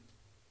couldn't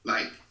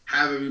like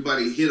have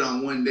everybody hit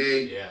on one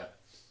day. Yeah.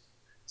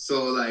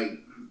 So like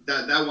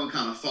that one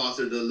kind of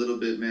faltered a little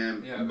bit,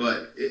 man. Yeah,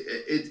 but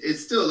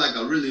it's still like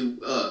a really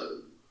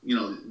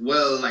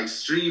well like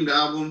streamed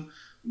album,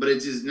 but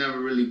it just never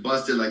really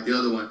busted like the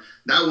other one.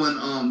 That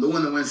one, the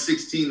one that went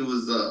 16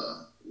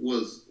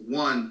 was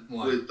one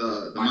with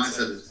the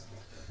Mindsetters.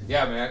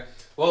 Yeah, man.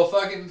 Well,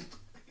 fucking.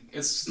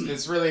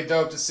 It's really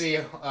dope to see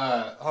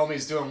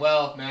homies doing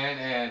well, man,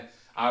 and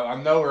I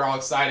know we're all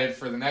excited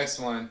for the next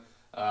one.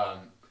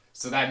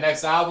 So that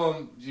next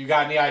album, you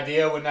got any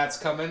idea when that's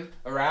coming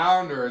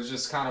around, or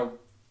just kind of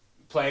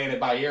playing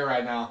it by ear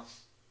right now?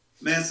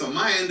 Man, so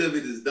my end of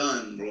it is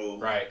done, bro.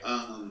 Right.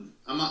 I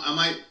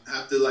might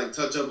have to like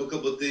touch up a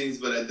couple of things,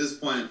 but at this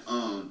point,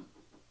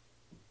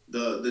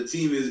 the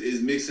team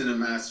is mixing and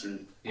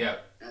mastering. Yeah.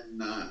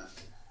 And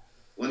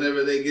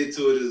whenever they get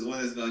to it is when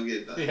it's gonna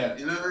get done. Yeah.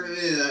 You know what I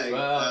mean?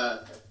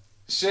 Like,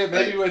 shit,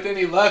 maybe with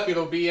any luck,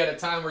 it'll be at a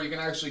time where you can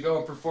actually go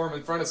and perform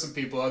in front of some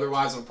people.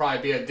 Otherwise, it'll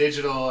probably be a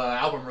digital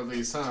album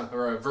release, huh?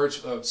 Or a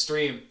virtual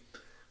stream.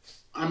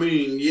 I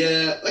mean,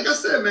 yeah. Like I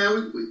said,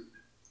 man,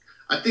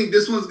 I think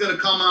this one's gonna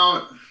come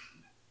out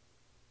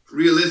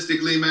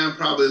realistically, man,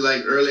 probably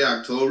like early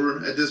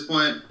October at this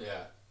point.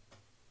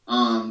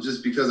 Yeah.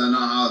 Just because I know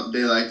how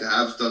they like to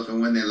have stuff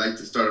and when they like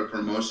to start a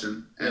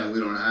promotion, and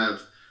we don't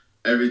have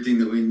everything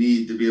that we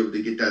need to be able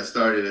to get that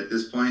started at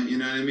this point, you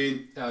know what I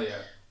mean? Hell yeah.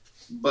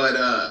 But,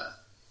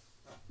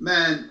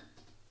 man,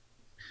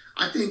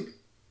 I think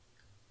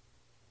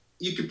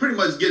you can pretty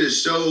much get a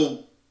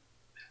show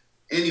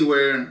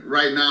anywhere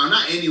right now.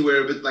 Not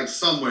anywhere, but like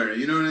somewhere,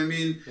 you know what I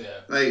mean?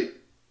 Yeah.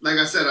 Like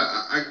I said,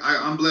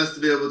 I'm blessed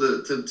to be able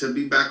to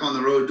be back on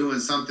the road doing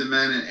something,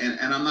 man,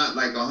 and I'm not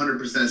like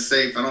 100%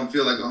 safe. I don't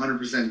feel like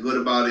 100% good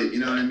about it, you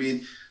know what I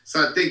mean?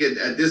 So I think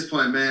at this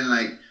point, man,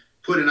 like,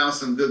 putting out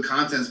some good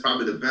content is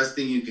probably the best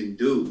thing you can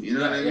do. You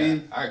know what I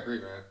mean? I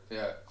agree, man.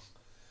 Yeah.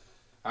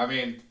 I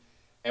mean,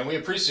 and we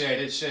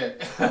appreciate it, shit.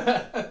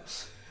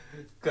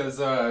 Because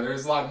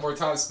there's a lot more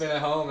time spent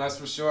at home, that's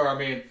for sure. I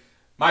mean,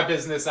 my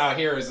business out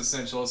here is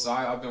essential, so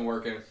I've been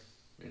working,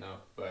 you know,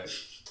 but...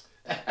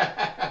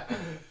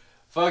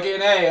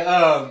 Fucking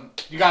A,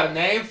 you got a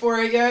name for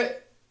it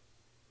yet?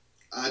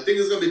 I think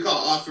it's going to be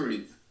called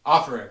Offering.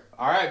 Offering.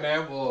 All right,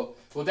 man.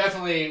 We'll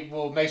definitely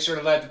make sure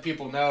to let the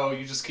people know.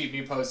 You just keep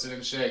me posted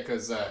and shit,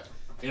 because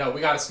we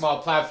got a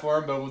small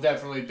platform, but we'll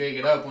definitely big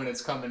it up when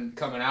it's coming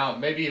out.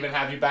 Maybe even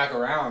have you back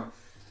around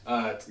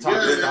to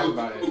talk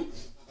about it.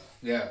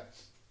 Yeah.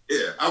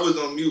 Yeah, I was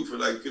on mute for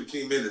like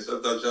 15 minutes. I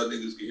thought y'all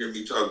niggas could hear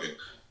me talking.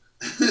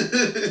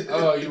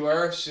 Oh, you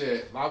were?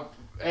 Shit.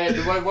 Hey,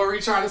 what were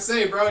you trying to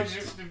say, bro?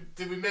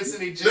 Did we miss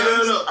any gems?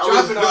 No.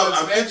 Drop it on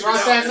us, man.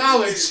 Drop that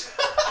knowledge.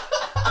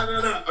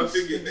 No. I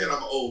figured, man,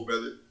 I'm old,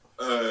 brother.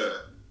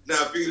 Now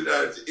I figured it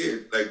out at the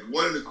end. Like,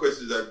 one of the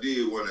questions I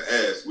did want to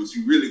ask, which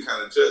you really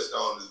kind of touched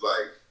on, is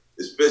like,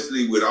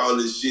 especially with all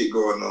this shit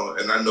going on,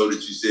 and I know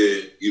that you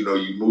said, you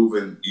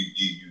moving,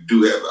 you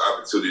do have an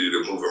opportunity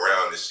to move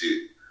around and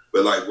shit.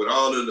 But like with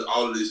all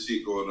of this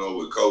shit going on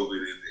with COVID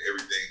and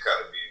everything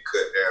kind of being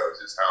cut down,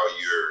 just how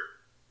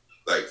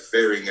you're like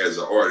faring as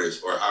an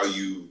artist, or how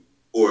you,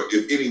 or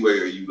if anyway,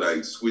 are you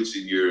like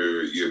switching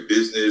your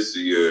business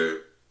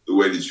or the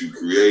way that you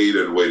create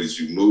or the way that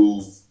you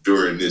move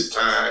during this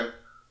time?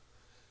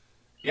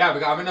 Yeah,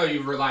 but I know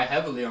you rely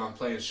heavily on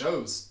playing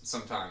shows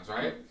sometimes,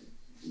 right?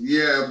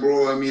 Yeah,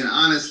 bro. I mean,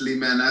 honestly,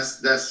 man,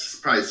 that's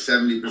probably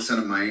 70%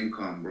 of my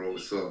income, bro.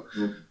 So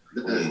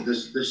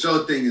the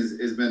show thing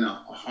has been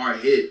a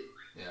hard hit.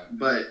 Yeah.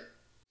 But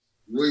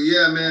well,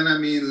 yeah, man. I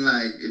mean,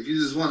 like, if you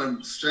just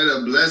want to straight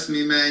up bless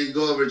me, man, you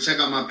go over and check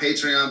out my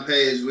Patreon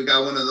page. We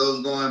got one of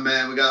those going,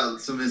 man. We got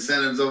some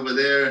incentives over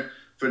there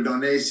for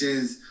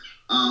donations,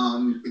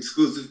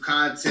 exclusive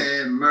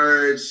content,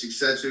 merch,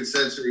 etc.,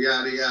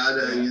 yada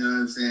yada. Yeah. You know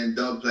what I'm saying?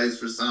 Dub plays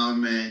for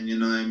sound, man. You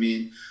know what I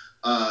mean?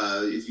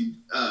 If you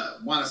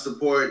want to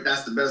support,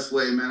 that's the best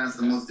way, man. That's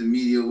the most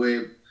immediate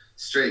way,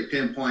 straight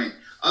pinpoint.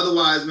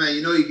 Otherwise, man,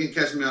 you can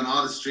catch me on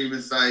all the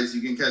streaming sites.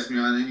 You can catch me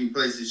on any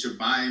place that you're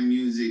buying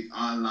music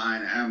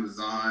online,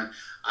 Amazon,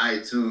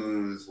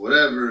 iTunes,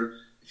 whatever.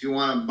 If you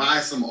want to buy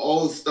some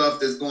old stuff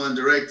that's going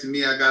direct to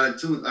me, I got a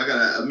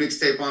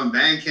mixtape on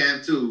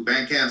Bandcamp too.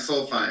 Bandcamp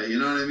Soulfire. You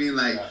know what I mean?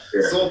 Like,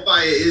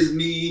 Soulfire is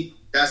me.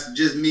 That's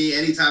just me.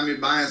 Anytime you're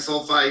buying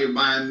Soulfire, you're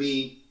buying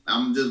me.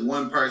 I'm just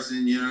one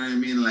person, you know what I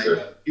mean?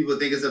 Like, people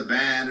think it's a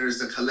band or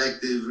it's a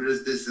collective or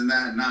it's this and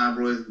that. Nah,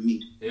 bro, it's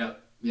me. Yeah,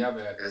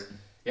 man.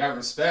 Yeah,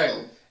 respect.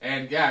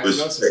 And yeah, go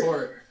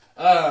support.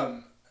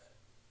 Damn,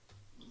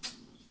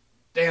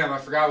 I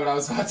forgot what I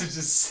was about to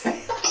just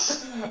say.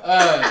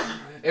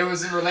 It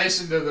was in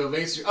relation to the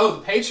links. Oh,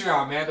 the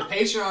Patreon, man. The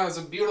Patreon is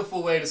a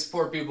beautiful way to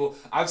support people.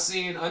 I've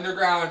seen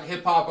underground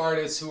hip-hop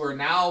artists who are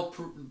now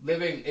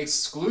living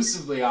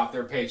exclusively off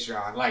their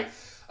Patreon. Like,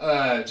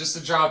 just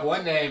to drop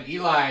one name,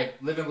 Eli,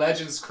 Living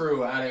Legends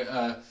crew out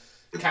of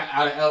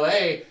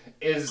LA,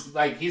 is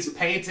like, he's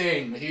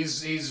painting,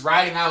 he's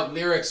writing out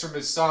lyrics from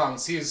his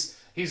songs,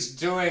 he's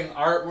doing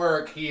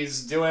artwork,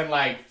 he's doing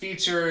like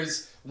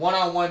features,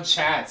 one-on-one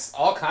chats,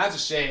 all kinds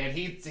of shit, and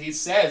he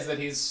says that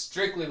he's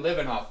strictly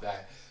living off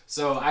that.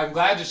 So I'm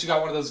glad that you got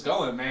one of those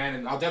going, man,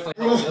 and I'll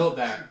definitely help build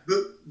that.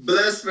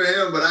 Blessed for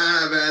him, but I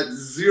have had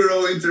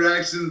 0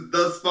 interactions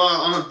thus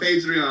far on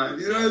Patreon.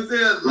 You know what I'm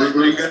saying? Like,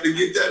 we got to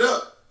get that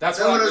up. That's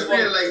what I'm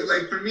saying.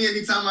 Like for me,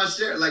 anytime I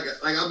share, like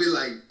I'll be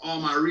like, oh,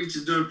 my reach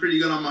is doing pretty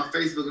good on my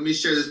Facebook. Let me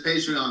share this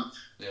Patreon.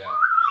 Yeah.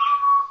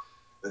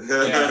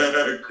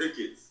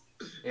 Crickets.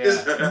 Yeah.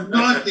 It's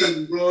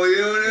nothing, bro. You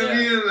know what I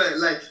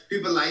mean? Like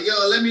people like,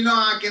 yo, let me know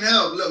how I can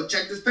help. Look,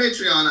 check this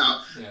Patreon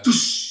out. Yeah.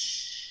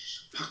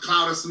 A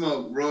cloud of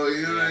smoke, bro.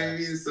 You know what I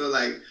mean? So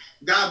like,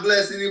 God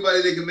bless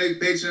anybody that can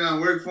make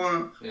Patreon work for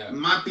them. Yeah.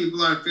 My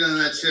people aren't feeling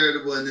that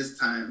charitable in this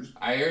time.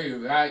 I hear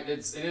you. Right?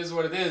 It is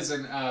what it is,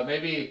 and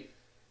maybe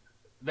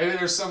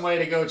there's some way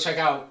to go check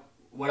out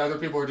what other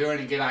people are doing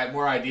and get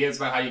more ideas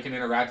about how you can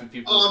interact with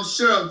people. Oh, I'm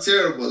sure I'm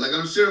terrible. Like,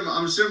 I'm sure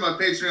my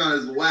Patreon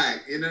is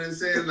whack. You know what I'm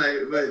saying?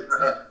 Like, but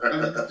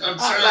I'm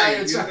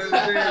trying. You know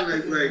what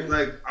I'm saying?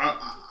 Like,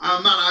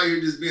 I'm not out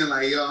here just being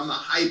like, yo, I'm the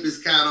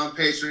hypest cat on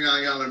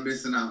Patreon. Y'all are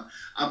missing out.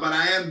 But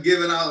I am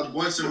giving out a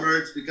bunch of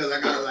merch because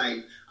I got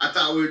I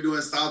thought we were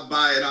doing South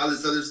by and all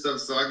this other stuff,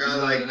 so I got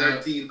like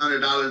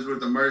 $1,300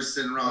 worth of merch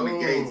sitting around the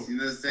gates. You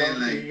know what I'm saying?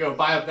 Like, you go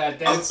buy up that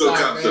dead I'm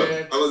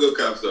gonna go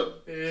cop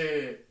something.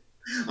 Yeah.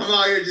 I'm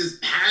out here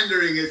just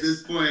pandering at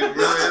this point,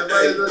 bro.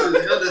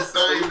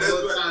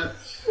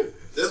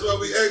 That's why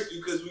we asked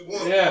you, because we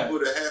want people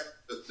to have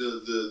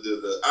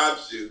the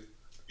option.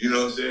 You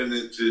know what I'm saying?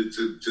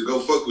 To go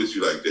fuck with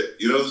you like that.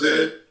 You know what I'm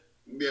saying?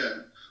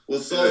 Yeah. Well,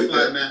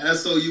 Soulfire, man.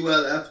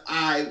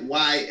 SOULFIYA.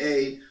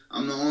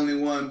 I'm the only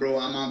one, bro.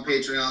 I'm on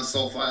Patreon,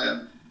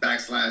 Soulfire /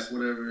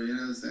 whatever. You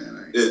know what I'm saying?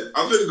 Like, yeah,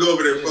 I'm finna go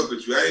over there and fuck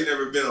with you. I ain't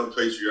never been on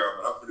Patreon,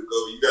 but I'm finna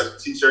go. You got some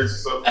t-shirts or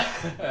something?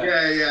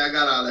 yeah, I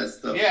got all that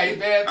stuff. Yeah,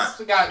 man.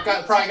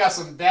 Probably got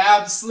some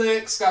dab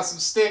slicks, got some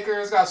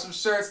stickers, got some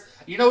shirts.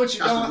 You know what you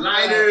got? Some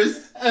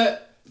lighters.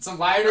 Some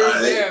lighters.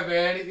 Right. Yeah,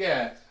 man.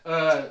 Yeah.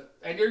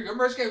 And your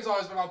merch game's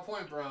always been on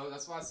point, bro.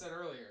 That's what I said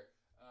earlier.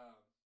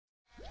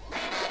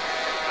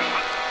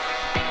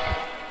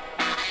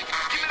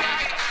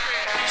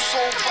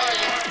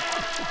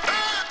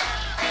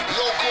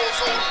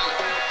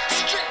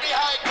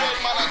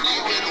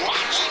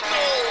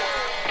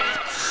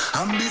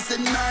 I'm this miss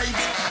a night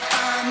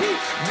and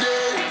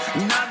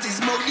day. Not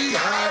is more the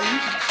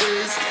high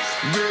is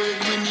great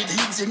when it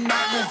hits and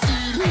I go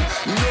feel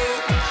no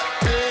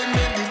pain.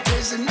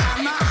 Meditation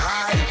on a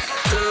high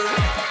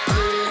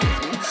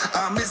plane.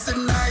 I miss a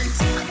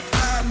night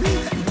and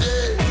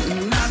day.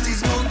 Not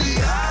is more the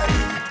high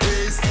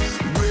is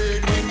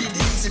great when it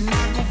hits and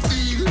I go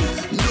feel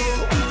no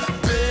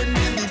pain.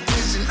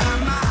 Meditation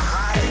on a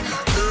high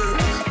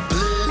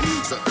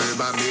plane. So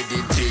urban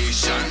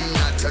meditation,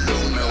 not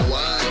alone no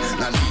one.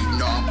 Not need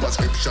no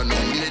prescription,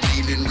 only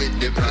dealing with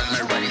the plan.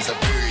 I rise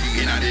up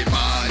early in the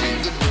morning.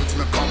 The roots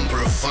me come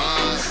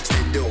profound.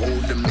 Still to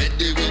hold the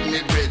middle with me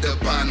bread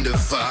upon the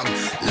farm.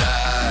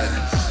 Lord,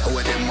 how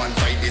are them one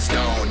fight this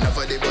down? Enough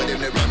of the body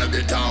they run up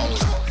the town.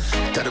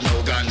 Tell them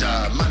no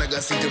ganja, man I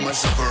got see too much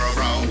suffer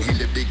around. He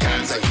live the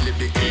cancer, he live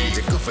the age.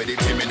 Good for the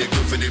team and the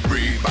good for the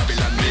breed.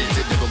 Babylon made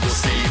it, never go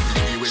safe.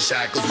 Leave you with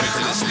shackles,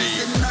 mental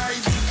asleep.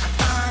 Night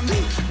and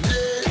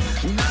day,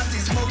 not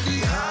is more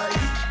the high.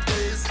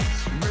 Is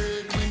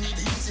red when it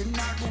hits and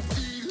I go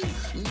feel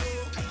no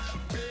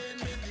pain.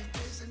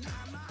 Meditation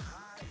on a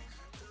high.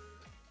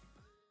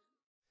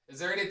 Is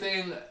there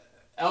anything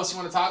else you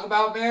want to talk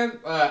about, man?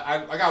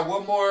 I got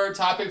one more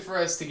topic for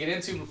us to get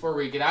into before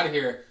we get out of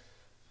here.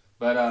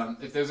 But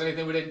if there's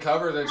anything we didn't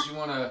cover that you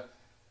want to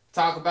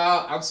talk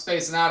about, I'm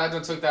spacing out. I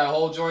done took that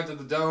whole joint to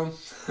the dome.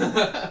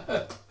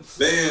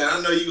 Man,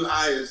 I know you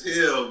high as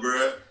hell,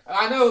 bro.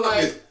 I know,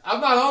 like, I'm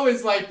not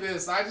always like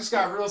this. I just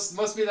got real,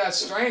 must be that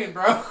strain,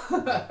 bro.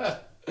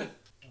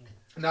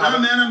 Nah,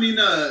 man, I mean,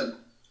 I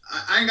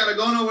ain't gotta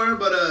go nowhere,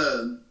 but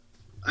I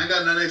ain't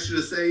got nothing extra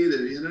to say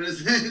either. You know what I'm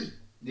saying?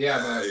 Yeah,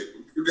 man.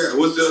 You got,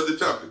 what's the other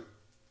topic?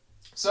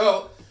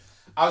 So,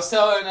 I was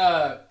telling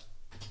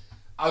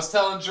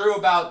Drew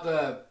about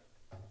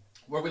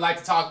where we like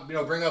to talk,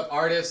 bring up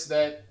artists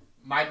that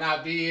might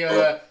not be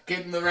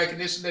getting the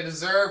recognition they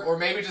deserve, or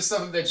maybe just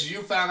something that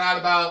you found out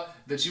about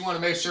that you want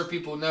to make sure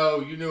people know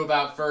you knew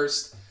about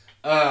first.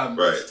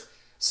 Right.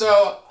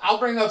 So I'll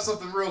bring up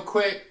something real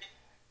quick.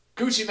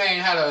 Gucci Mane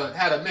had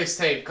a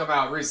mixtape come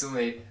out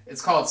recently.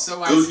 It's called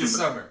So Icy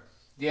Summer.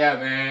 Yeah,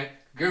 man.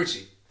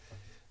 Gucci.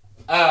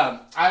 I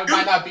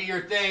might not be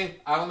your thing.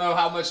 I don't know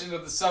how much into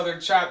the Southern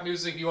trap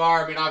music you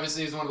are. I mean,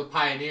 obviously he's one of the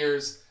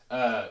pioneers,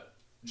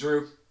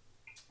 Drew.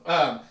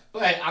 But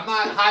I'm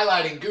not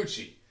highlighting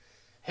Gucci.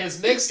 His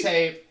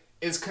mixtape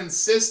is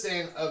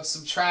consisting of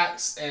some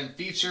tracks and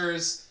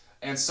features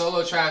and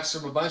solo tracks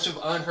from a bunch of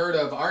unheard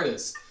of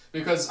artists.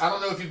 Because I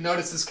don't know if you've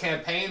noticed his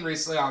campaign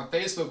recently on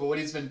Facebook, but what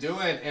he's been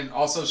doing and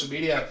all social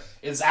media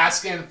is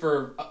asking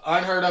for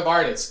unheard of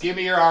artists. Give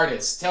me your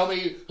artists. Tell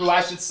me who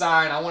I should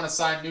sign. I want to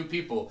sign new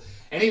people.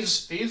 And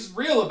he's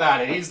real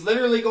about it. He's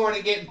literally going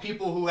and getting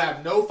people who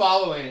have no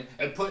following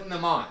and putting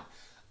them on.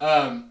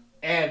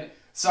 And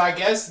so I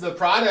guess the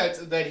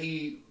product that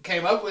he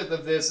came up with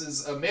of this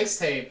is a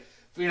mixtape.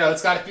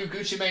 It's got a few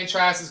Gucci Mane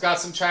tracks. It's got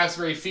some tracks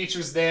where he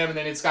features them, and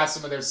then it's got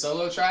some of their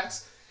solo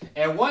tracks.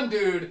 And one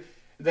dude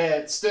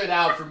that stood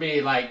out for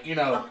me, like, when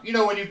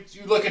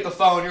you look at the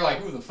phone, you're like,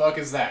 who the fuck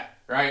is that,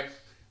 right?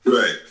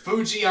 Right.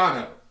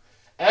 Foogiano.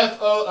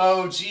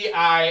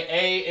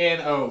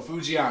 Foogiano.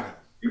 Foogiano.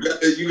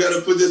 You got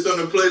to put this on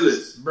the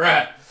playlist.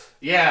 Bruh.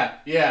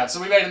 Yeah. So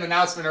we made an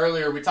announcement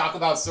earlier. We talk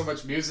about so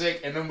much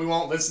music, and then we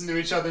won't listen to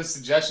each other's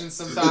suggestions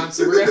sometimes.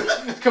 So we're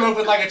gonna come up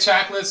with like a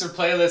track list or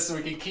playlist so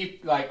we can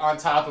keep like on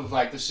top of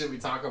like the shit we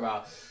talk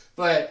about.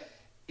 But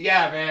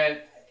yeah, man,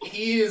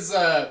 he is.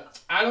 I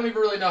don't even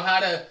really know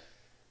how to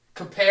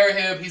compare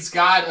him. He's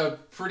got a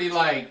pretty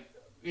like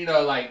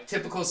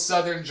typical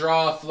Southern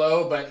draw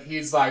flow, but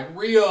he's like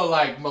real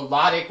like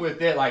melodic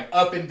with it, like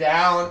up and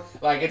down.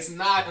 Like it's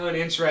not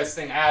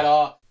uninteresting at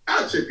all.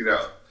 I'll check it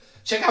out.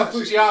 Check out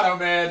Foogiano,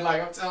 man.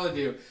 Like I'm telling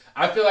you,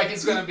 I feel like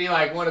he's gonna be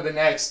like one of the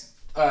next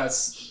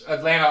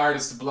Atlanta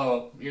artists to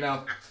blow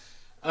up.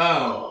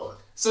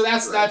 So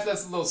that's a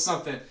little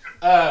something.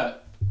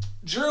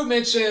 Drew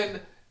mentioned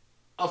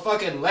a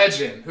fucking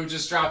legend who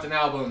just dropped an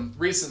album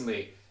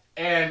recently,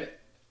 and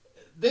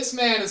this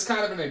man is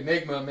kind of an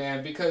enigma,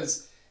 man,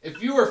 because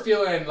if you are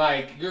feeling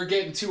like you're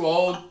getting too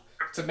old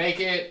to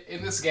make it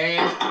in this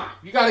game,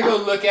 you got to go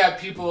look at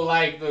people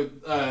like the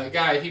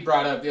guy he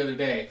brought up the other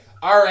day,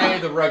 R.A.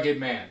 the Rugged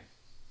Man.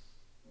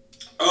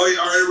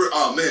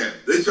 Oh man,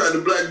 they tried to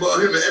blackball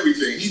him and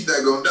everything. He's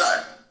not gonna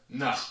die.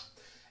 No,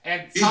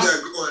 and he's not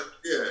going.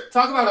 Yeah.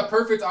 Talk about a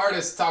perfect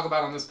artist to talk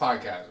about on this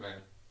podcast, man.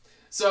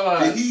 So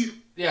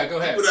yeah, go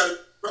ahead. Put out a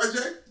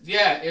project?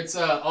 Yeah, it's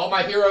All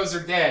My Heroes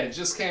Are Dead. It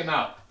just came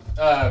out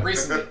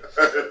recently.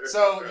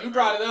 So you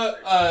brought it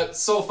up,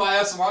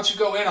 Soulfire. So why don't you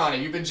go in on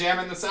it? You've been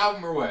jamming this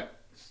album or what?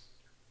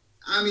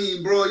 I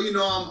mean, bro,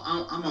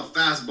 I'm a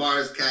fast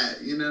bars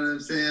cat. You know what I'm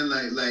saying?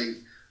 Like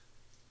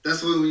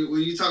that's when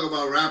you talk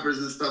about rappers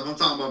and stuff. I'm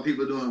talking about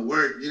people doing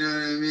work. You know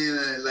what I mean?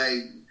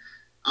 Like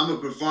I'm a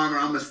performer.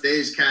 I'm a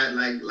stage cat.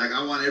 Like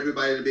I want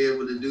everybody to be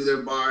able to do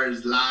their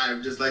bars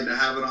live, just like to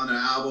have it on their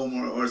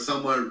album or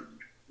somewhat,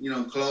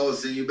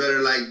 close. And you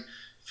better like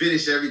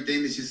finish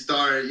everything that you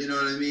start. You know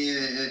what I mean?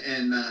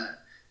 And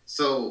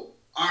so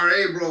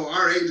RA, bro,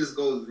 RA just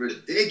goes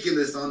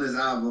ridiculous on this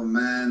album,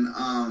 man.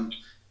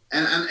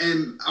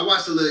 And I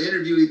watched a little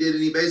interview he did,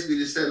 and he basically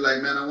just said,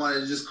 like, man, I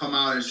wanted to just come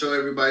out and show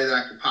everybody that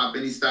I could pop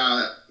any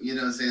style, you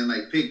know what I'm saying?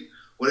 Like, pick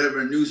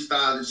whatever new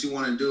style that you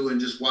want to do and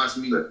just watch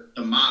me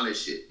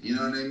demolish it. You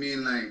know what I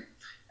mean? Like,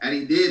 and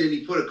he did, and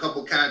he put a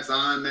couple cats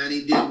on, man.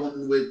 He did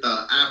one with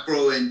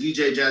Afro and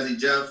DJ Jazzy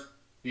Jeff.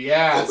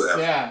 Yeah,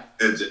 yeah.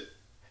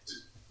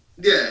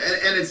 Yeah,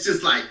 and it's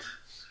just like,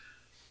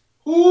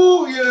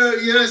 ooh, you know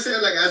what I'm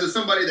saying? Like, as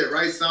somebody that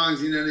writes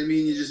songs, you know what I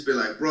mean? You just be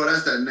like, bro,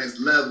 that's that next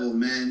level,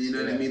 man. You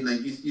know what I mean?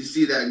 Like, you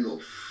see that and go,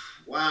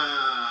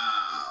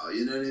 wow.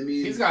 You know what I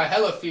mean? He's got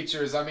hella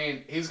features. I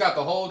mean, he's got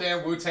the whole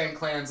damn Wu-Tang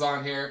Clan's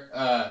on here.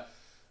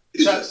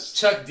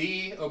 Chuck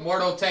D,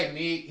 Immortal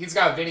Technique. He's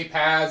got Vinny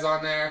Paz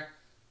on there.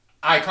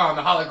 Icon,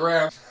 the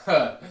hologram.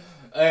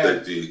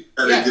 Chuck D.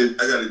 I got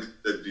a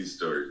Chuck D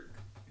story.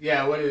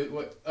 Yeah,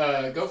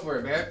 go for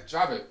it, man.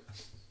 Drop it.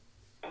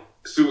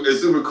 It's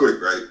super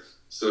quick, right?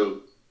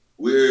 So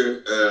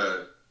we're,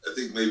 I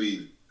think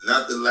maybe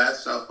not the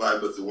last South by,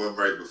 but the one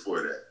right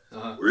before that.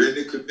 Uh-huh. We're in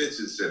the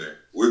convention center.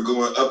 We're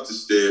going up the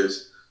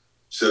stairs.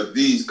 Chuck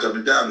D's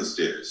coming down the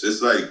stairs.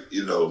 It's like,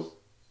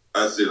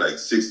 I'd say like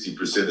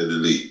 60% of the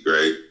league,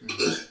 right?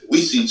 Mm-hmm.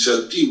 We see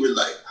Chuck D. We're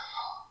like,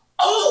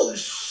 oh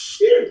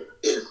shit,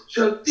 it's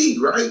Chuck D,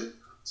 right?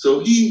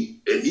 So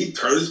he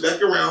turns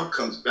back around,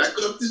 comes back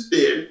up the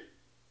stairs,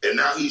 and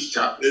now he's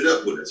chopping it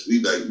up with us.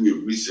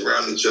 We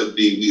surrounded Chuck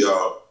D.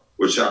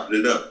 We're chopping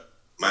it up.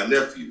 My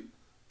nephew,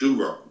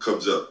 Durong,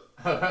 comes up.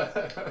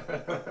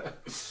 And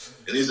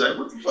he's like,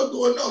 what the fuck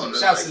going on?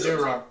 Shouts to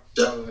Durong.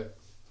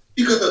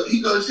 He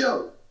goes,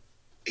 yo.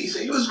 He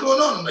said, yo, what's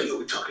going on? I'm like, yo,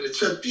 we're talking to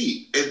Chuck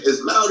D. And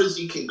as loud as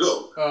he can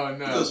go. Oh,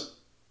 no. He goes,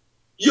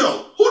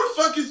 yo, who the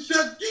fuck is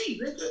Chuck D,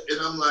 nigga?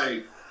 And I'm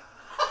like,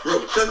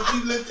 bro, Chuck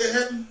D lit to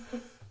heaven?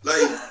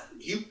 Like,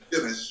 he was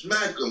gonna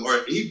smack him,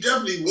 or he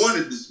definitely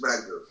wanted to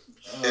smack him.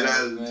 And I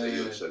had to say,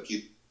 yo, Chuck,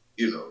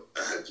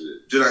 I had to,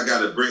 then I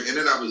gotta bring, and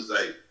then I was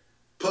like,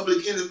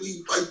 Public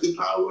Enemy, Fight the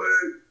Power,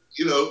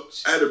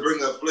 I had to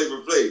bring up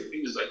Flavor Flav.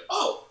 He was like,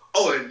 oh,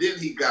 and then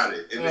he got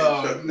it. And then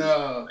Chuck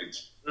no.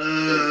 was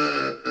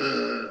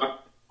like,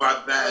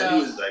 my bad.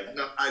 He was like,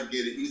 no, I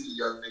get it. He's a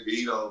young nigga.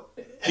 He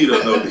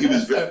don't know. He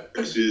was very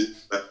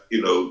gracious,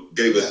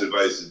 gave us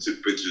advice and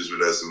took pictures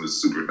with us and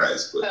was super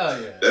nice. But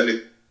that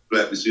nigga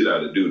slapped the shit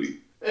out of Duty.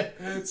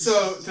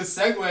 So, to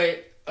segue,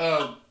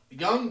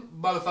 young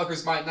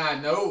motherfuckers might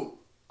not know,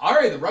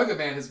 R.A. the Rugged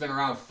Man has been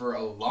around for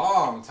a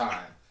long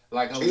time.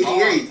 Like, a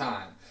long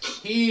time.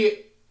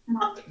 He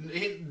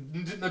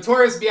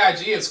Notorious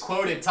B.I.G. is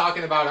quoted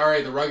talking about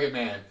R.A. the Rugged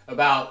Man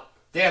about,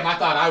 damn, I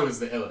thought I was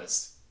the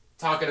illest.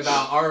 Talking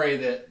about R.A.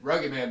 the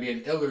Rugged Man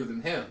being iller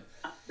than him.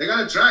 They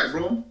got a track,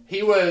 bro.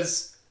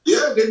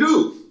 Yeah, they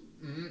do.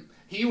 Mm-hmm.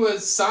 He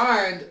was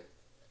signed,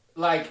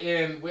 like,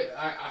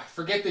 I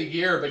forget the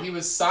year, but he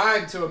was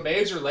signed to a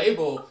major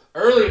label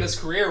early in his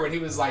career when he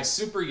was, like,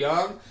 super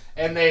young,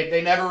 and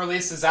they never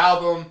released his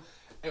album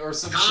or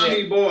some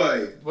Tommy shit.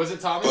 Boy. Was it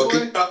Tommy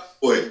Boy? Tommy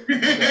Boy.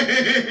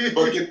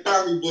 Fucking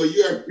Tommy Boy.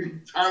 You ever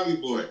Tommy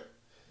Boy.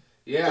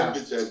 Yeah.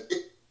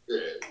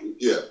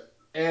 Yeah.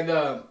 And,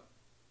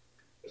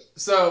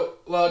 it's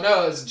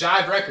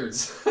Jive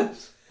Records.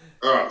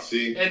 Oh,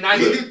 see. And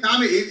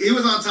he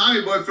was on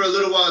Tommy Boy for a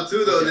little while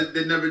too, though. Yeah.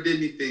 That never did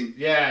anything.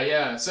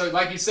 Yeah. So,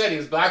 like you said, he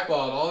was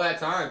blackballed all that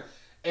time,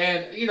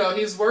 and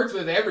he's worked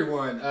with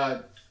everyone,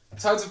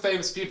 tons of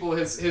famous people.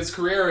 His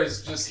career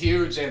is just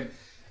huge, and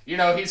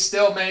he's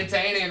still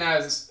maintaining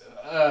as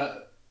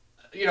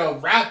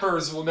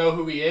rappers will know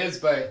who he is,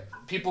 but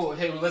people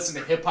who listen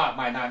to hip hop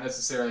might not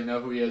necessarily know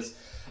who he is.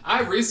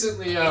 I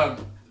recently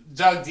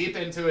dug deep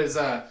into his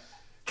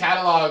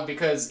catalog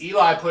because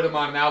Eli put him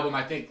on an album,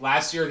 I think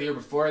last year or the year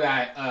before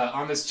that,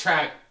 on this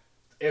track.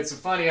 It's a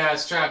funny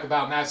ass track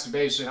about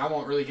masturbation. I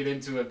won't really get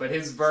into it, but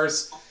his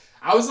verse,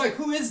 I was like,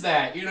 who is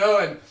that?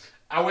 And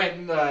I went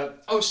and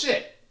oh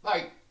shit,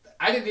 like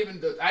I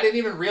didn't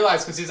even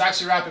realize, because he's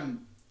actually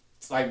rapping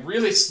like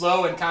really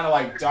slow and kind of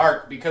like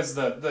dark, because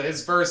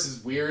his verse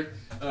is weird.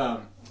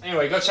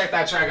 Anyway, go check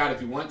that track out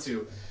if you want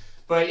to.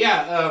 But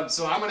yeah,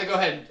 so I'm going to go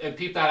ahead and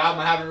peep that album.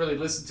 I haven't really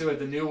listened to it,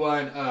 the new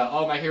one,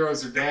 All My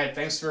Heroes Are Dead.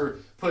 Thanks for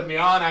putting me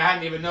on. I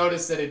hadn't even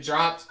noticed that it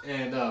dropped.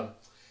 And,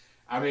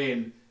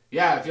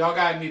 if y'all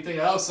got anything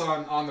else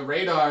on the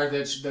radar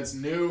that's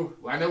new.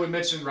 I know we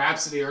mentioned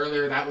Rhapsody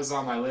earlier. That was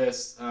on my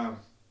list.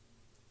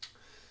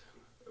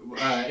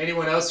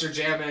 Anyone else you're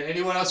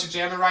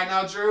jamming right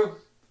now, Drew?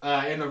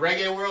 In the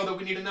reggae world that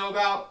we need to know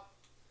about?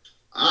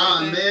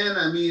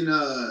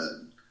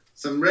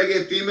 Some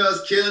reggae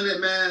females killing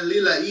it, man.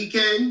 Lila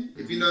Ike,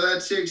 if you know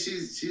that chick,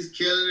 she's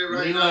killing it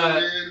right now,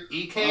 man.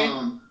 Ike?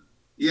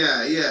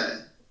 Yeah.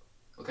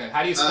 Okay,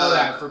 how do you spell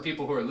that for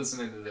people who are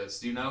listening to this?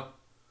 Do you know?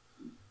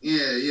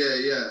 Yeah.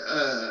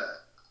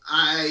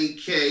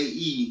 Ike.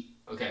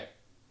 Okay.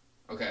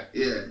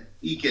 Yeah,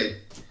 Ike.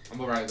 I'm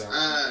gonna write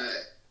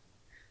that.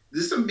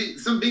 There's some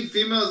big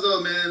females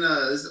though, man.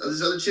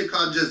 This other chick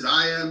called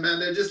Josiah, man.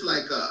 They're just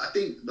like I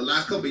think the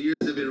last couple of years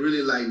have been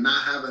really like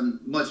not having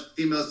much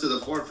females to the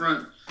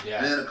forefront. Yeah.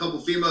 And then a couple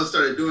females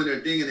started doing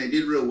their thing and they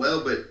did real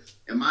well, but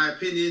in my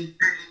opinion,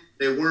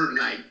 they weren't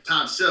like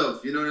top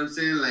shelf. You know what I'm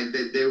saying? Like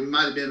they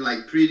might have been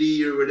like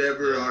pretty or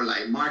whatever, or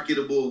like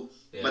marketable,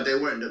 but they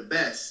weren't the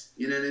best.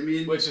 You know what I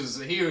mean? Which is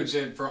huge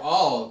for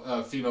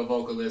all female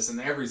vocalists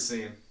in every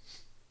scene.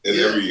 In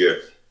every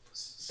year.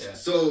 Yeah.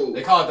 So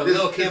they call it the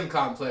Lil Kim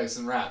complex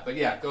in rap. But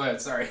yeah, go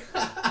ahead. Sorry.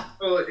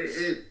 So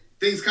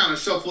things kind of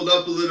shuffled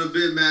up a little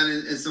bit, man,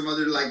 and some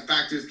other like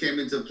factors came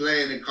into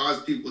play, and it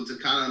caused people to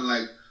kind of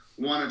like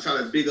want to try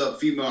to big up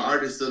female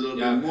artists a little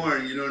bit more.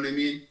 You know what I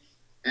mean?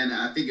 And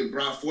I think it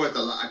brought forth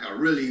a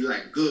really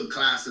like good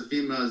class of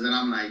females, and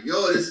I'm like,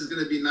 yo, this is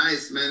gonna be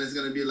nice, man. It's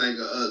gonna be like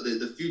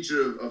the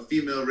future of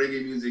female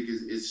reggae music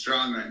is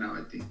strong right now,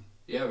 I think.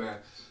 Yeah, man.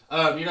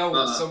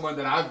 Someone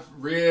that I've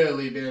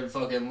really been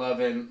fucking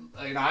loving,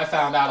 I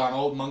found out on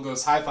old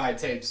Mungo's hi-fi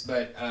tapes,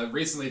 but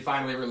recently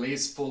finally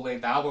released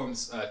full-length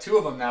albums, 2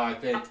 of them now, I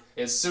think,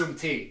 is Soom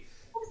T.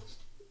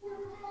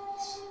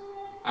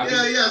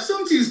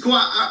 Soom T is cool.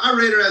 I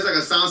rate her as like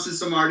a sound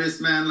system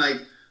artist, man,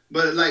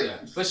 but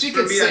she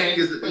can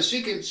sing, but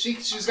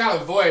she's got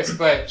a voice,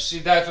 but she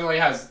definitely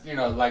has,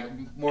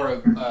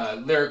 more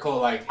lyrical,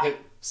 like, hip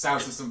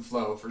sound system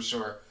flow, for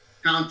sure.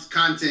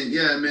 Content,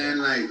 yeah, man,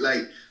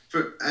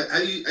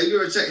 have you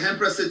ever checked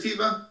Hempress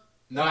Sativa?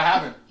 No, I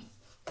haven't.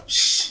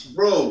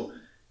 Bro,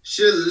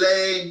 she'll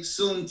lay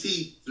Soom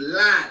T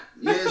flat.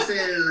 You know what I'm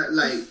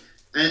saying?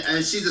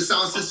 And she's a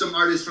sound system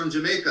artist from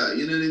Jamaica.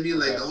 You know what I mean?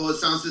 Like the whole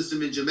sound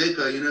system in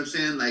Jamaica. You know what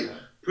I'm saying?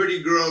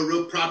 Pretty girl,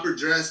 real proper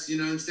dress. You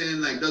know what I'm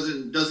saying? Like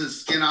doesn't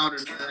skin out or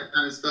that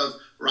kind of stuff.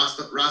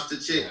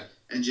 Rasta chick,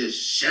 and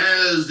just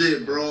shells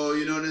it, bro.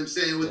 You know what I'm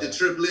saying? With the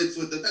triplets,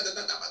 with the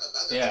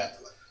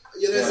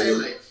You know what I'm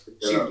saying? Like,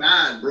 she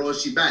bad, bro.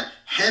 She bad.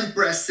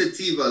 Hempress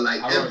Sativa,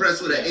 like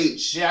Empress with an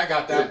H. Yeah, I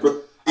got that.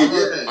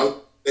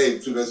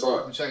 That's all.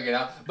 I'm checking it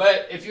out.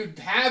 But if you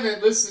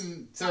haven't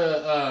listened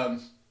to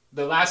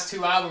the last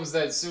 2 albums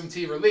that Soom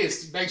T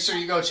released, make sure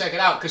you go check it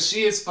out, because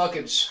she is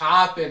fucking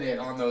chopping it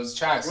on those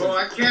tracks. Bro,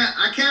 I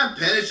can't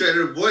penetrate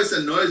her voice.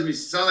 Annoys me. She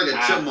sounds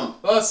like a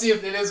chipmunk. Well, see,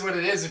 if it is what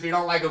it is. If you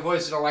don't like a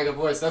voice, you don't like a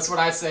voice. That's what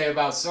I say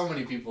about so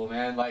many people,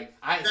 man. Like,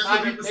 that's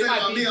what people say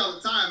about me all the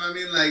time. I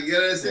mean, like, you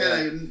know what I'm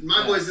saying? Like,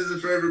 my voice isn't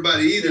for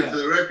everybody either, for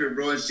the record,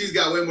 bro. And she's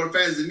got way more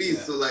fans than me,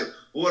 so like,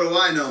 what do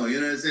I know?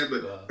 You know what I'm saying?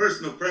 But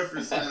personal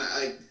preference, kind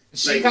of,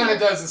 she kind of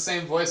does the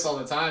same voice all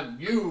the time.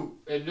 You,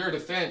 in your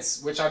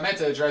defense, which I meant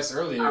to address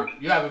earlier,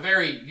 you have a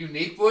very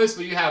unique voice,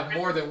 but you have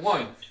more than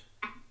one.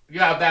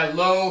 You have that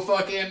low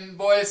fucking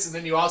voice, and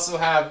then you also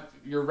have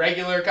your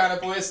regular kind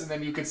of voice, and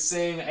then you could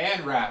sing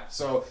and rap.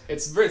 So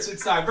it's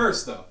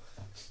diverse, though.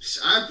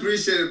 I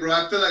appreciate it, bro.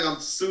 I feel like I'm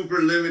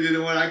super limited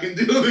in what I can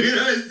do. You know what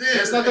I'm saying?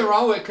 There's nothing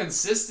wrong with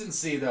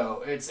consistency,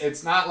 though.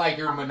 It's not like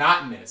you're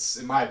monotonous,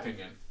 in my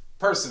opinion.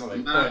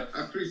 Personally, but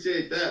I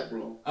appreciate that,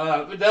 bro.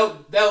 But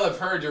they'll have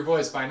heard your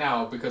voice by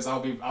now, because I'll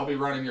be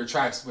running your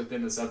tracks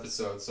within this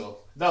episode, so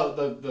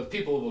the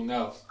people will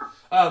know.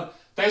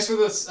 Thanks for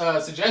the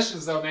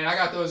suggestions, though, man. I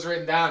got those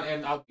written down,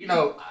 and I'm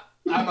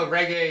a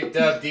reggae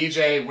dub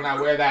DJ when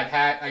I wear that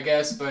hat, I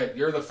guess. But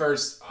you're the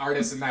first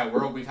artist in that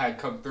world we've had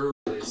come through,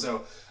 really.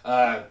 So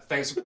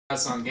thanks for putting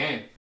us on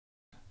game.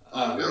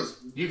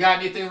 You got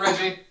anything,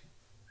 Reggie?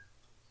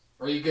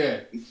 Or are you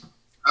good?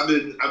 I've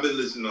been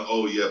listening to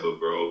old Yebba,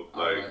 bro.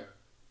 Like,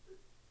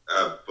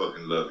 I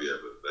fucking love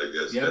Yebba. Like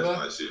that's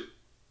my shit.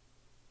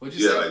 What'd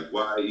you say? Like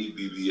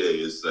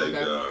YEBBA. It's like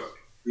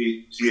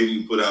she ain't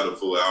even put out a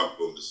full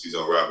album, but she's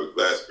on Robert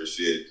Glasper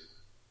shit.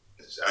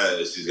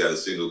 She's got a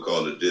single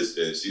called "The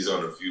Distance." She's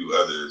on a few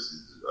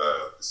others.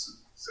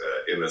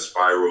 In a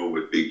Spiral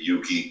with Big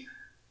Yuki.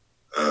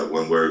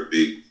 One word,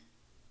 Big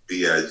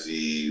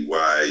BIGYUKI,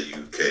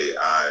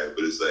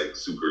 but it's like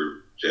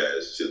super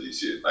jazz, chilly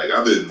shit. Like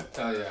I've been.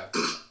 Oh yeah.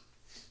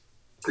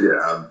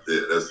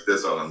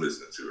 That's all I'm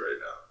listening to right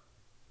now.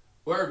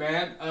 Word,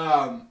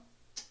 man.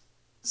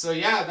 So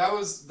yeah, that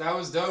was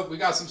dope. We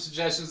got some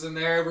suggestions in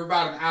there. We're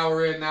about an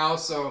hour in now,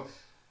 so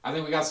I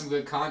think we got some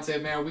good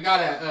content, man. We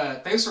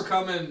gotta. Thanks for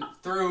coming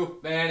through,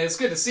 man. It's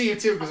good to see you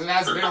too, because it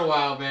has been a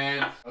while,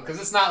 man. Because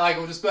it's not like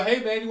we'll just be,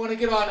 hey, man, you want to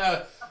get on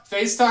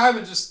FaceTime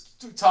and just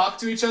talk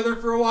to each other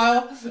for a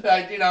while?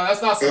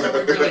 That's not something we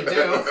really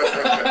do.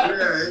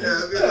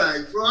 I'll be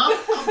like, bro, I'm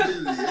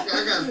busy.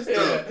 I got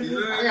stuff. You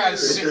know? I got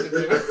shit to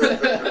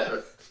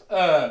do.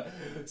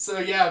 So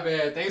yeah,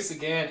 man, thanks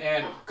again,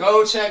 and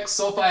go check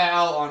SoFi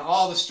out on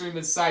all the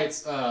streaming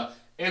sites,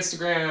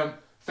 Instagram,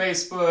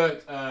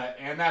 Facebook,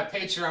 and that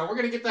Patreon. We're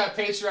gonna get that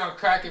Patreon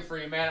cracking for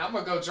you, man. I'm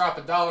gonna go drop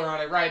 $1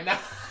 on it right now.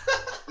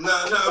 I'm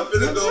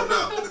finna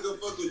go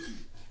fuck with you.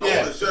 I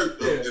want a shirt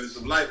though, and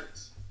some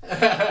lights.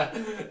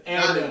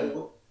 And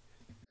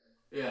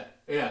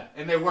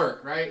and they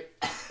work, right?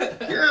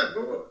 Yeah,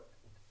 bro.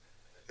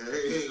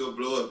 He ain't gonna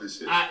blow up this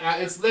shit.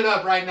 It's lit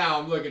up right now.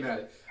 I'm looking at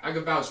it. I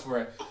can vouch for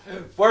it.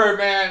 Word,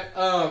 man.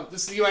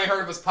 This is the You Ain't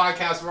Heard of Us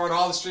podcast. We're on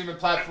all the streaming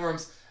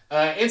platforms.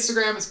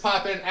 Instagram is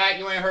popping at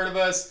You Ain't Heard of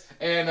Us.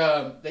 And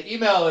the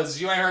email is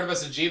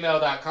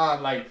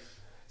youain'theardofus@gmail.com. Like,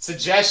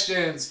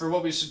 suggestions for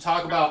what we should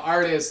talk about,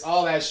 artists,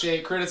 all that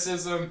shit,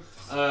 criticism,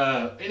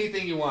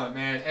 anything you want,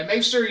 man. And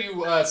make sure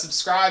you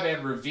subscribe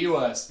and review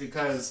us,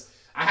 because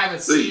I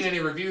haven't seen any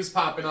reviews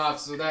popping off,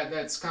 so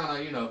that's kind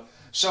of, you know,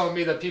 showing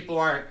me that people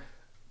aren't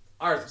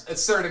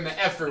asserting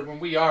the effort when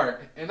we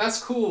are. And that's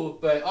cool,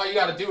 but all you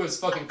got to do is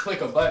fucking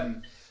click a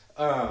button.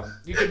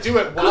 You can do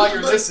it while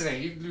you're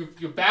listening.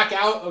 You back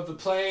out of the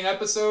playing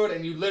episode,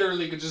 and you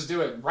literally could just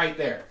do it right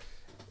there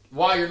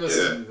while you're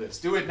listening to this.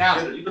 Do it now.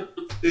 Y'all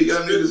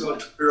niggas on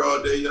Twitter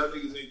all day. Y'all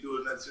niggas ain't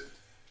doing that shit.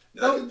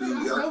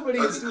 Nobody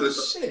is doing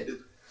shit.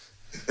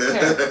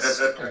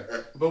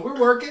 Yeah, but we're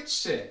working.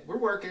 Shit, we're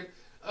working.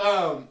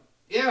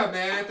 Yeah,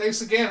 man.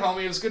 Thanks again,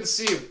 homie. It was good to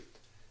see you.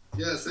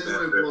 Yeah, same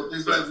way, bro.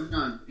 Thanks for having me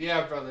on.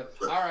 Yeah, brother.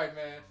 All right,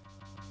 man.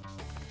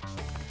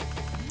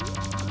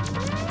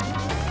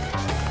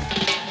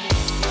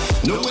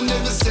 No one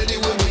ever said it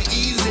would be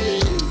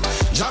easy.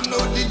 Jah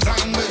know the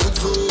time will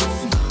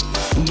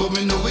tough, but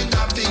me know it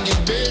I think it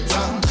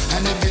better.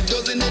 And if it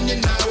doesn't, then you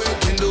know it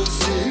can do it.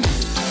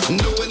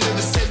 No one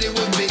ever said it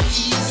would be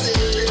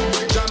easy.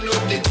 Jah know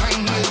the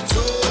time will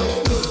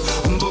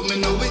tough, but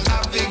me know it I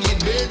think it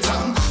better.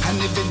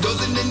 And if it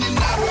doesn't, then you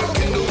know it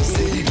can do it.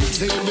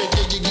 Say every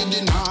day you're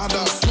getting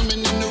harder, swimming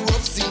in the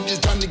rough sea,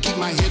 just trying to keep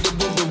my head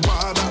above the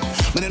water.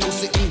 But I know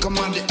say income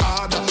on the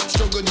order,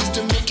 struggle just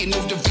to make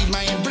enough to feed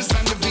my empress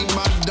and to feed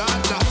my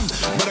daughter.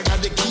 But I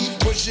gotta keep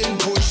pushing,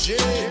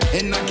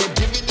 and I kept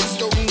giving the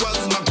stone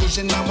was my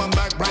cushion. Now I'm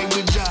back right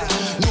with Jah.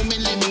 No me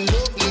living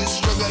lovely,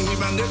 struggle here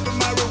and there, but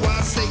my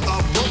reward stay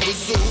up over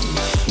soon.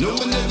 No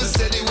one ever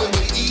said it would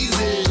be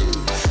easy.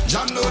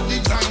 Jah know the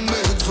time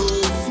will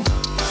tough,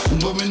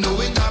 but me know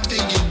it I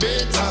think it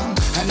better.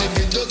 And if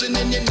it doesn't,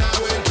 then you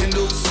know it can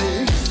do it.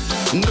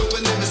 No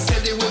one ever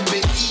said it would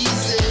be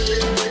easy.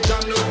 Jah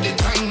know the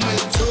time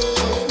will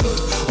tough,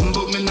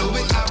 but me know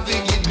it I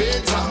think it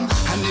better.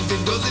 And if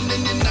it doesn't,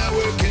 then you know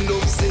it can do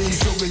it.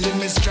 Struggling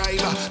me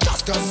striver,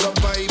 just a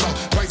survivor.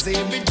 Price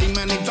everything,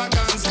 man, it's a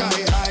gone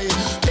sky high.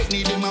 They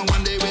need him and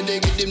one day when they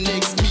get them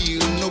next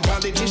meal. No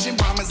politician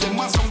promise them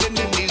want something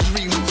that is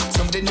real.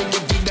 Something they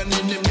can feed and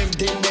in them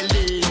empty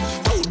belly.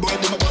 Old boy,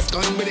 them a bus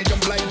gun, but they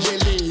jump like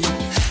jelly.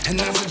 And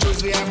that's the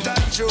truth, we have to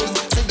choose.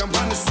 Sit down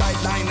on the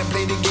sideline and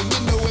play the game, we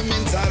know we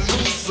meant to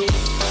lose. So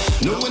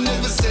no one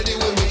ever said it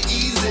would be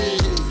easy.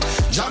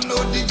 Jah know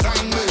the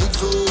time will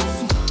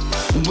tough,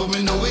 but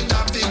me know it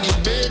I think it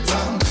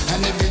better.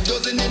 And if it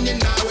doesn't, then you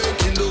know it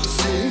can do it.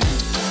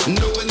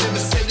 No one ever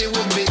said it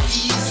would be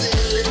easy.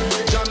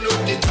 Jah know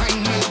the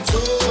time will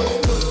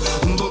tough,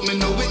 but me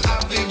know it I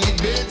think it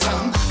better.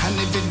 And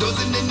if it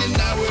doesn't, then you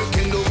know it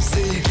can do it.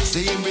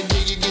 Say every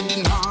day you're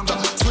getting harder,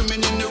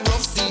 swimming in the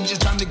rough sea,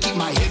 just trying to keep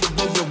my head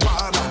above the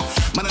water.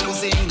 Man, I don't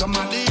say income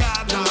on the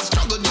other,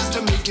 struggle just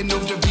to make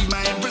enough to feed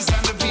my empress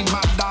and to feed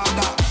my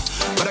daughter.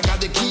 But I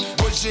gotta keep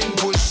pushing,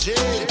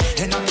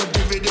 and I kept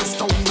every day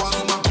stone was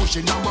my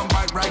cushion. Now I'm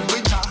back right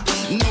with Jah.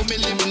 No me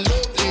living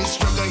lovely,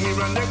 struggle here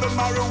and there, but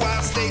my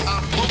reward stay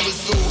up over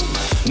soon.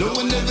 No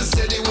one ever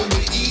said it would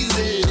be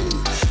easy.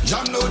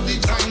 Jah know the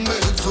time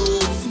will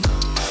tough,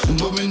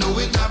 but me